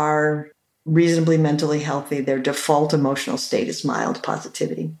are reasonably mentally healthy, their default emotional state is mild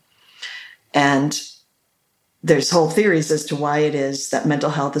positivity. And there's whole theories as to why it is that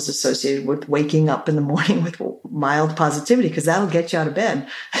mental health is associated with waking up in the morning with mild positivity, because that'll get you out of bed.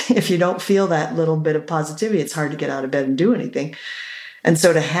 If you don't feel that little bit of positivity, it's hard to get out of bed and do anything. And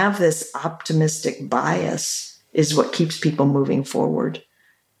so to have this optimistic bias is what keeps people moving forward.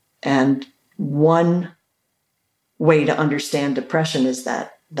 And one way to understand depression is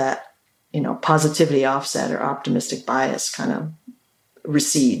that positivity offset or optimistic bias kind of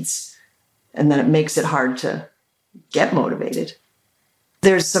recedes. And then it makes it hard to get motivated.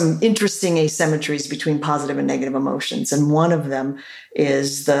 There's some interesting asymmetries between positive and negative emotions. And one of them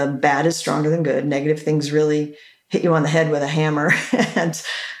is the bad is stronger than good. Negative things really hit you on the head with a hammer, and,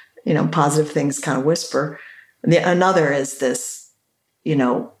 positive things kind of whisper. Another is this,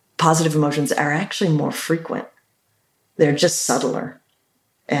 positive emotions are actually more frequent. They're just subtler,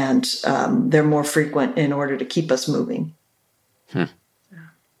 and they're more frequent in order to keep us moving.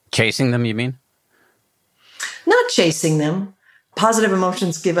 Chasing them, you mean? Not chasing them. Positive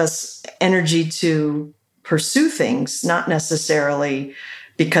emotions give us energy to pursue things, not necessarily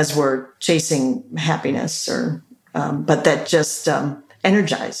because we're chasing happiness but that just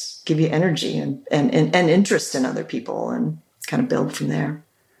give you energy and interest in other people and kind of build from there.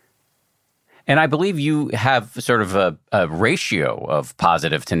 And I believe you have sort of a ratio of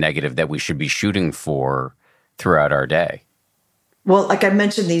positive to negative that we should be shooting for throughout our day. Well, like I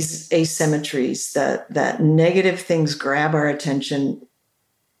mentioned, these asymmetries, that negative things grab our attention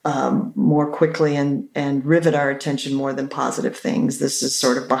more quickly and rivet our attention more than positive things. This is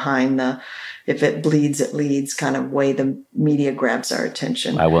sort of behind the if it bleeds, it leads kind of way the media grabs our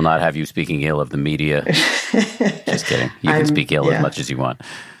attention. I will not have you speaking ill of the media. Just kidding. You can speak ill as much as you want.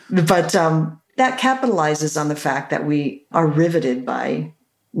 But that capitalizes on the fact that we are riveted by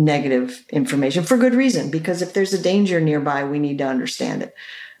negative information for good reason, because if there's a danger nearby, we need to understand it.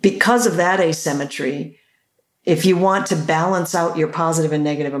 Because of that asymmetry, if you want to balance out your positive and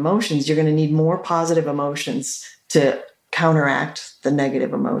negative emotions, you're going to need more positive emotions to counteract the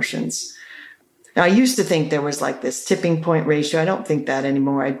negative emotions. Now, I used to think there was like this tipping point ratio. I don't think that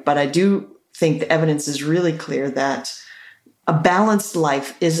anymore, but I do think the evidence is really clear that a balanced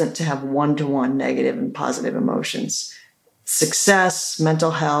life isn't to have one-to-one negative and positive emotions. Success,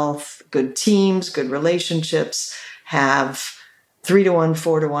 mental health, good teams, good relationships have 3-to-1,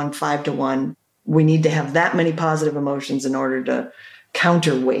 4-to-1, 5-to-1. We need to have that many positive emotions in order to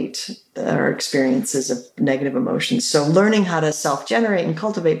counterweight our experiences of negative emotions. So learning how to self-generate and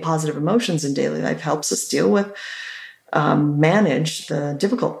cultivate positive emotions in daily life helps us deal with, manage the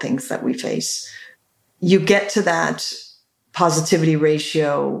difficult things that we face. You get to that positivity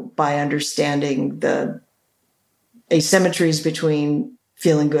ratio by understanding the asymmetries between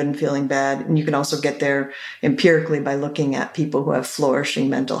feeling good and feeling bad. And you can also get there empirically by looking at people who have flourishing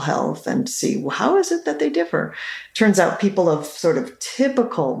mental health and see, well, how is it that they differ? Turns out people of sort of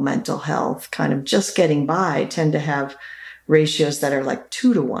typical mental health, kind of just getting by, tend to have ratios that are like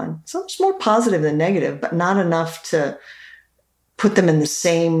 2-to-1. So it's more positive than negative, but not enough to put them in the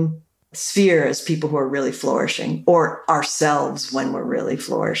same sphere as people who are really flourishing, or ourselves when we're really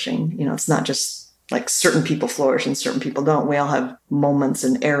flourishing. It's not just like certain people flourish and certain people don't. We all have moments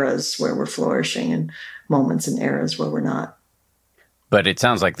and eras where we're flourishing and moments and eras where we're not. But it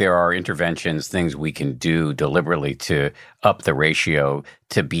sounds like there are interventions, things we can do deliberately to up the ratio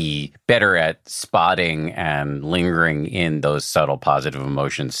to be better at spotting and lingering in those subtle positive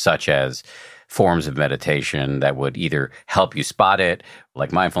emotions, such as forms of meditation that would either help you spot it,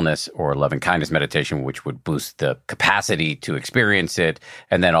 like mindfulness, or loving kindness meditation, which would boost the capacity to experience it,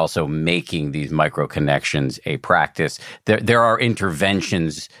 and then also making these micro connections a practice. There are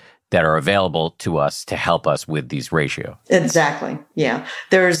interventions that are available to us to help us with these ratio. Exactly. Yeah.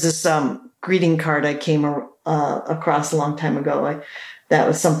 There's this greeting card I came across a long time ago. that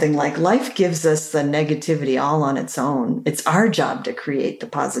was something like, life gives us the negativity all on its own. It's our job to create the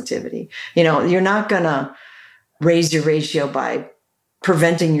positivity. You're not going to raise your ratio by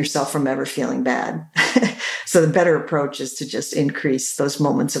preventing yourself from ever feeling bad. So the better approach is to just increase those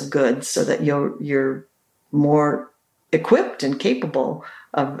moments of good so that you're more equipped and capable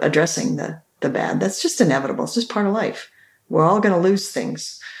of addressing the bad. That's just inevitable. It's just part of life. We're all going to lose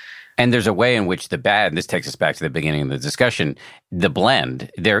things. And there's a way in which the bad, this takes us back to the beginning of the discussion, the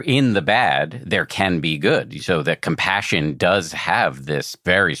blend, they're in the bad, there can be good. So that compassion does have this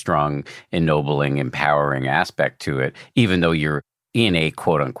very strong, ennobling, empowering aspect to it, even though you're in a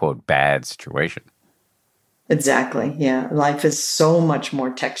quote unquote bad situation. Exactly. Yeah. Life is so much more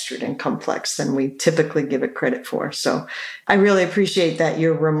textured and complex than we typically give it credit for. So I really appreciate that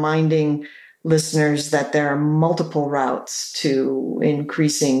you're reminding listeners that there are multiple routes to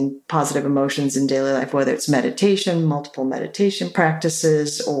increasing positive emotions in daily life, whether it's meditation, multiple meditation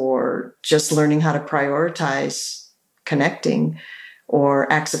practices, or just learning how to prioritize connecting,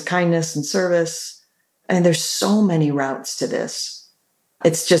 or acts of kindness and service. And there's so many routes to this.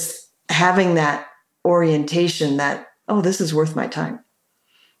 It's just having that orientation that, oh, this is worth my time,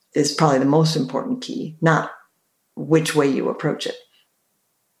 is probably the most important key, not which way you approach it.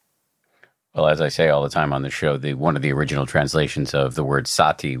 Well, as I say all the time on the show, one of the original translations of the word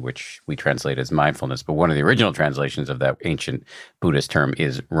sati, which we translate as mindfulness, but one of the original translations of that ancient Buddhist term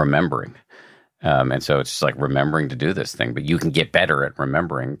is remembering. And so it's just like remembering to do this thing, but you can get better at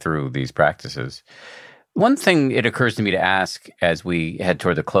remembering through these practices. One thing it occurs to me to ask as we head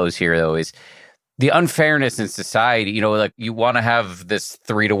toward the close here, though, is the unfairness in society. Like you want to have this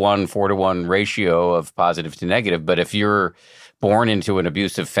 3-to-1, 4-to-1 ratio of positive to negative, but if you're born into an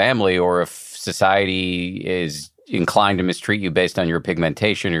abusive family, or if society is inclined to mistreat you based on your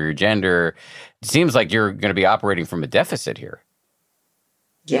pigmentation or your gender, it seems like you're going to be operating from a deficit here.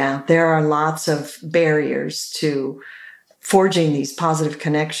 Yeah, there are lots of barriers to forging these positive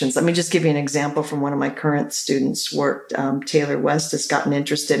connections. Let me just give you an example from one of my current students' work. Taylor West has gotten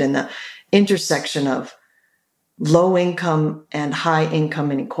interested in the intersection of low income and high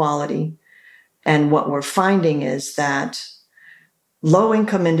income inequality. And what we're finding is that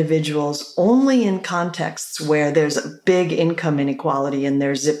low-income individuals, only in contexts where there's a big income inequality in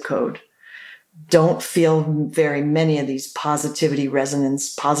their zip code, don't feel very many of these positivity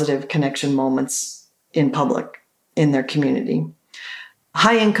resonance, positive connection moments in public, in their community.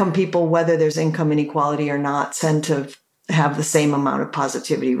 High-income people, whether there's income inequality or not, tend to have the same amount of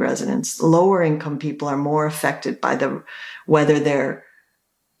positivity resonance. Lower-income people are more affected by whether they're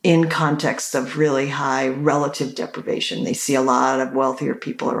in context of really high relative deprivation. They see a lot of wealthier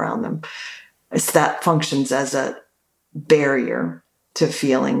people around them. That functions as a barrier to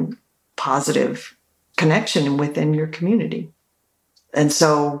feeling positive connection within your community. And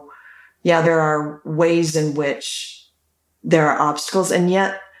so, yeah, there are ways in which there are obstacles, and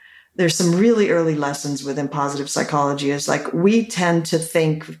yet there's some really early lessons within positive psychology. Is like, we tend to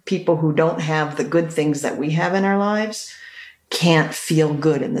think people who don't have the good things that we have in our lives can't feel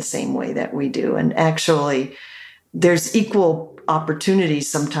good in the same way that we do. And actually, there's equal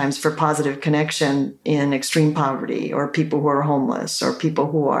opportunities sometimes for positive connection in extreme poverty, or people who are homeless, or people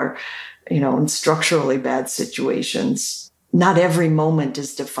who are, in structurally bad situations. Not every moment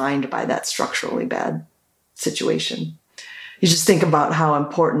is defined by that structurally bad situation. You just think about how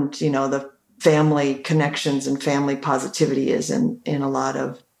important, the family connections and family positivity is in a lot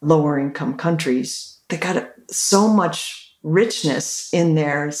of lower income countries. They got so much richness in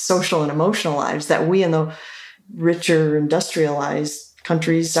their social and emotional lives that we in the richer industrialized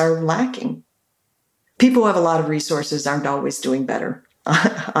countries are lacking. People who have a lot of resources aren't always doing better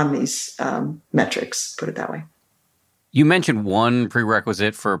on these metrics, put it that way. You mentioned one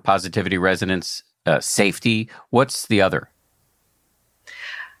prerequisite for positivity resonance, safety. What's the other?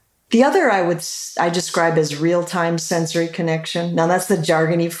 The other I describe as real-time sensory connection. Now, that's the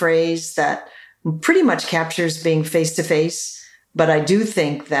jargony phrase that pretty much captures being face-to-face, but I do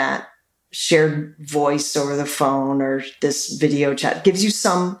think that shared voice over the phone or this video chat gives you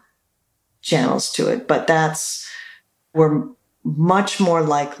some channels to it, but we're much more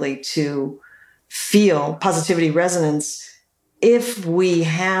likely to feel positivity resonance if we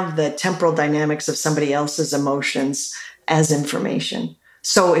have the temporal dynamics of somebody else's emotions as information.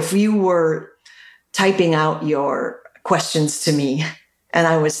 So if you were typing out your questions to me and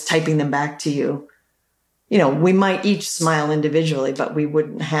I was typing them back to you, we might each smile individually, but we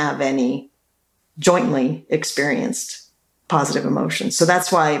wouldn't have any jointly experienced positive emotions. So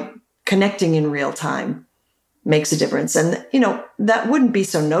that's why connecting in real time makes a difference. And, that wouldn't be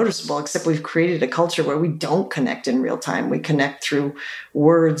so noticeable, except we've created a culture where we don't connect in real time. We connect through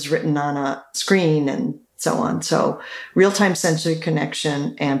words written on a screen and so on. So real-time sensory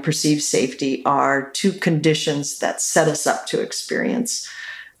connection and perceived safety are two conditions that set us up to experience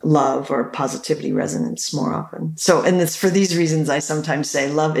love or positivity resonance more often. So, and it's for these reasons I sometimes say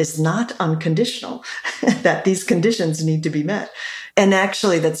love is not unconditional, that these conditions need to be met. And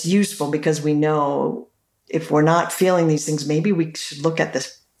actually that's useful because we know if we're not feeling these things, maybe we should look at the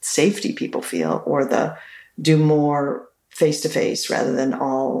safety people feel or do more face-to-face rather than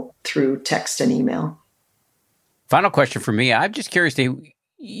all through text and email. Final question for me. I'm just curious,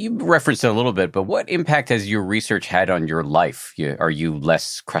 you referenced it a little bit, but what impact has your research had on your life? Are you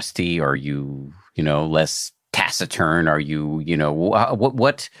less crusty? Are you, less taciturn? Are you,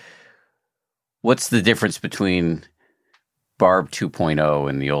 what's the difference between Barb 2.0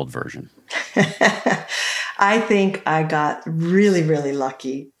 and the old version? I think I got really, really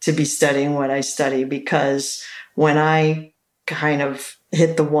lucky to be studying what I study, because when I kind of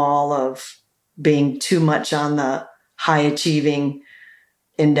hit the wall of being too much on the high achieving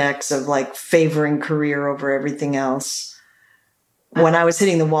index of like favoring career over everything else, when I was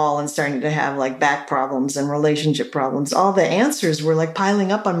hitting the wall and starting to have like back problems and relationship problems, all the answers were like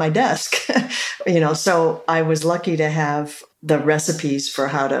piling up on my desk, so I was lucky to have the recipes for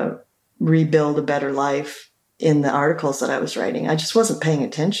how to rebuild a better life in the articles that I was writing. I just wasn't paying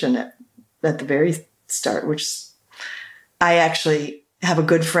attention at the very start, which I actually have a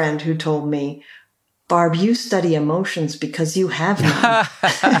good friend who told me, Barb, you study emotions because you have none.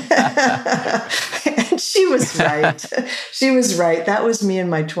 And she was right. She was right. That was me in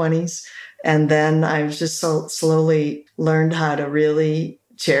my 20s. And then I was just so slowly learned how to really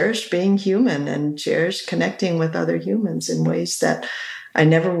cherish being human and cherish connecting with other humans in ways that I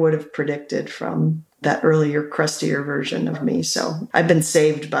never would have predicted from that earlier, crustier version of me. So I've been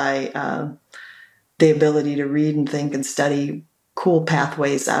saved by the ability to read and think and study cool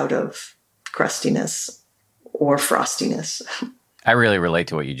pathways out of crustiness or frostiness. I really relate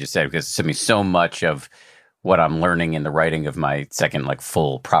to what you just said, because so much of what I'm learning in the writing of my second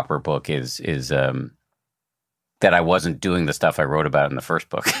full proper book is that I wasn't doing the stuff I wrote about in the first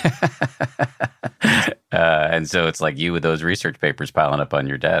book. And so it's like you with those research papers piling up on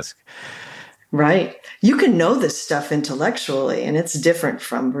your desk. Right. You can know this stuff intellectually, and it's different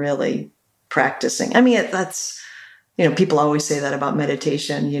from really practicing. I mean, that's, people always say that about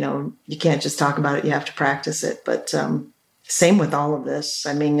meditation, you can't just talk about it, you have to practice it. But same with all of this.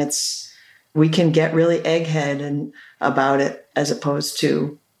 I mean, we can get really egghead and about it as opposed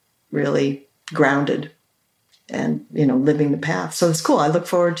to really grounded and, living the path. So it's cool. I look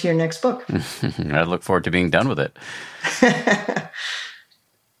forward to your next book. I look forward to being done with it.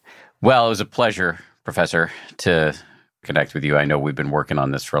 Well, it was a pleasure, Professor, to connect with you. I know we've been working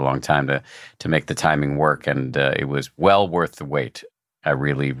on this for a long time to make the timing work, and it was well worth the wait. I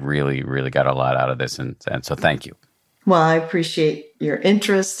really, really, really got a lot out of this, and so thank you. Well, I appreciate your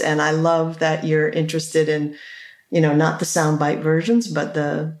interest, and I love that you're interested in, not the soundbite versions, but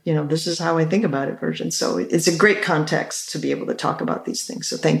this is how I think about it version. So it's a great context to be able to talk about these things.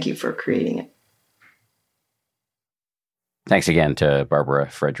 So thank you for creating it. Thanks again to Barbara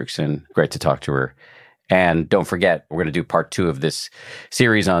Fredrickson. Great to talk to her. And don't forget, we're going to do part 2 of this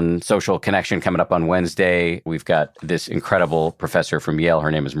series on social connection coming up on Wednesday. We've got this incredible professor from Yale. Her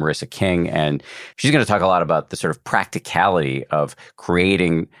name is Marissa King, and she's going to talk a lot about the sort of practicality of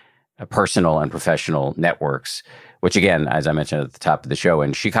creating personal and professional networks, which again, as I mentioned at the top of the show,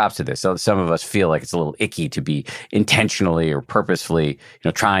 and she cops to this. So some of us feel like it's a little icky to be intentionally or purposefully,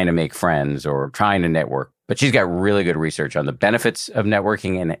 trying to make friends or trying to network. But she's got really good research on the benefits of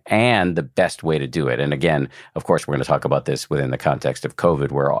networking and the best way to do it. And again, of course, we're going to talk about this within the context of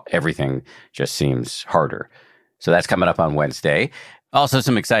COVID, where everything just seems harder. So that's coming up on Wednesday. Also,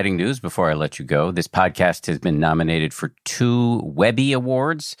 some exciting news before I let you go. This podcast has been nominated for 2 Webby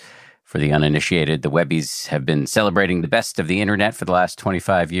Awards. For the uninitiated, the Webbies have been celebrating the best of the internet for the last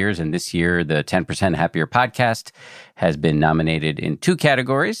 25 years. And this year, the 10% Happier podcast has been nominated in 2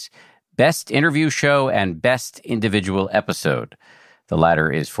 categories: Best Interview Show and Best Individual Episode. The latter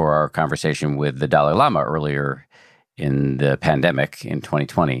is for our conversation with the Dalai Lama earlier in the pandemic in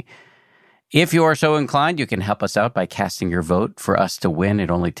 2020. If you are so inclined, you can help us out by casting your vote for us to win. It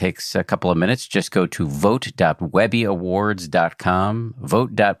only takes a couple of minutes. Just go to vote.webbyawards.com,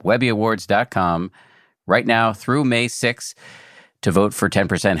 vote.webbyawards.com right now through May 6th. To vote for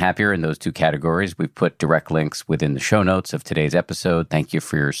 10% Happier in those 2 categories, we've put direct links within the show notes of today's episode. Thank you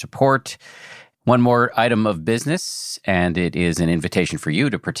for your support. One more item of business, and it is an invitation for you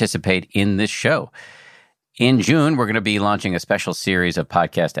to participate in this show. In June, we're going to be launching a special series of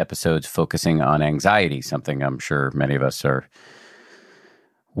podcast episodes focusing on anxiety, something I'm sure many of us are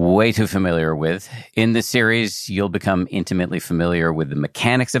way too familiar with. In this series, you'll become intimately familiar with the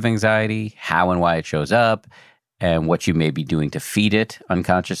mechanics of anxiety, how and why it shows up, and what you may be doing to feed it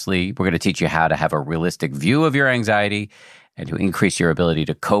unconsciously. We're going to teach you how to have a realistic view of your anxiety and to increase your ability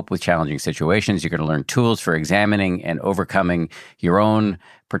to cope with challenging situations. You're going to learn tools for examining and overcoming your own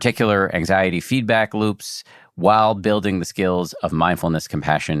particular anxiety feedback loops while building the skills of mindfulness,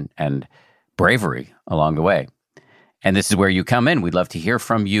 compassion, and bravery along the way. And this is where you come in. We'd love to hear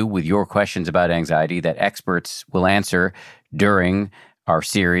from you with your questions about anxiety that experts will answer during our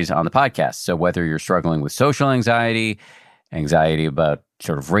series on the podcast. So whether you're struggling with social anxiety, anxiety about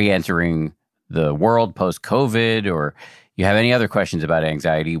sort of re-entering the world post-COVID, or you have any other questions about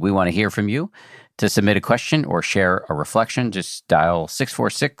anxiety, we want to hear from you. To submit a question or share a reflection, just dial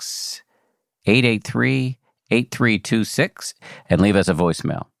 646-883-8326 and leave us a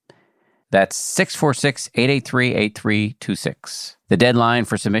voicemail. That's 646-883-8326. The deadline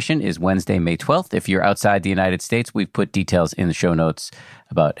for submission is Wednesday, May 12th. If you're outside the United States, we've put details in the show notes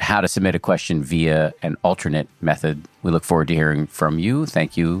about how to submit a question via an alternate method. We look forward to hearing from you.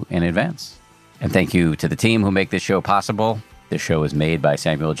 Thank you in advance. And thank you to the team who make this show possible. This show is made by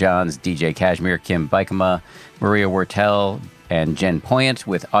Samuel Johns, DJ Kashmir, Kim Bikema, Maria Wertel, and Jen Poyant,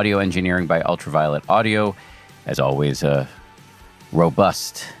 with audio engineering by Ultraviolet Audio. As always, a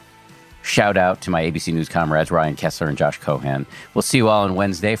robust shout out to my ABC News comrades, Ryan Kessler and Josh Cohan. We'll see you all on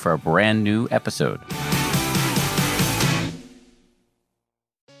Wednesday for a brand new episode.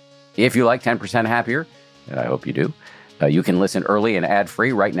 If you like 10% Happier, and I hope you do, you can listen early and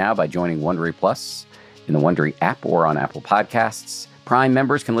ad-free right now by joining Wondery Plus in the Wondery app or on Apple Podcasts. Prime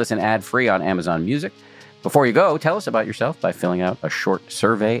members can listen ad-free on Amazon Music. Before you go, tell us about yourself by filling out a short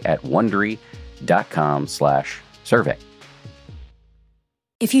survey at Wondery.com/survey.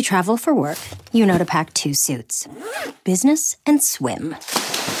 If you travel for work, you know to pack 2 suits. Business and swim.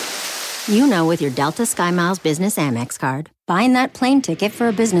 You know with your Delta SkyMiles Business Amex card, buying that plane ticket for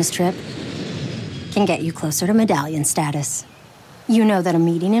a business trip can get you closer to medallion status. You know that a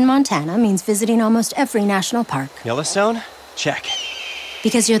meeting in Montana means visiting almost every national park. Yellowstone? Check.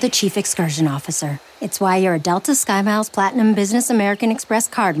 Because you're the chief excursion officer. It's why you're a Delta SkyMiles Platinum Business American Express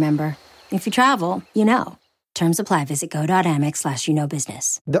card member. If you travel, you know. Terms apply. Visit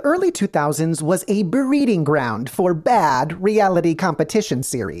go.amex/you-know-business. The early 2000s was a breeding ground for bad reality competition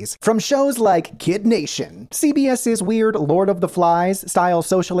series. From shows like Kid Nation, CBS's weird Lord of the Flies-style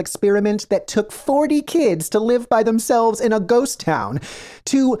social experiment that took 40 kids to live by themselves in a ghost town,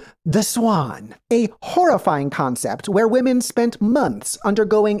 to The Swan, a horrifying concept where women spent months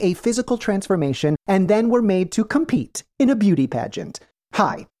undergoing a physical transformation and then were made to compete in a beauty pageant.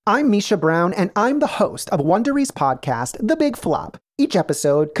 Hi, I'm Misha Brown, and I'm the host of Wondery's podcast, The Big Flop. Each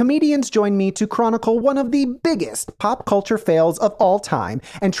episode, comedians join me to chronicle one of the biggest pop culture fails of all time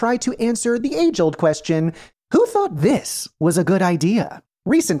and try to answer the age-old question, who thought this was a good idea?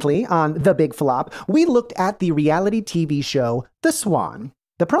 Recently, on The Big Flop, we looked at the reality TV show The Swan.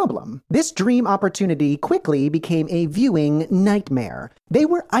 The problem, this dream opportunity quickly became a viewing nightmare. They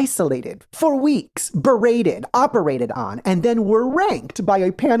were isolated for weeks, berated, operated on, and then were ranked by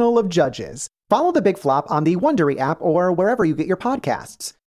a panel of judges. Follow The Big Flop on the Wondery app or wherever you get your podcasts.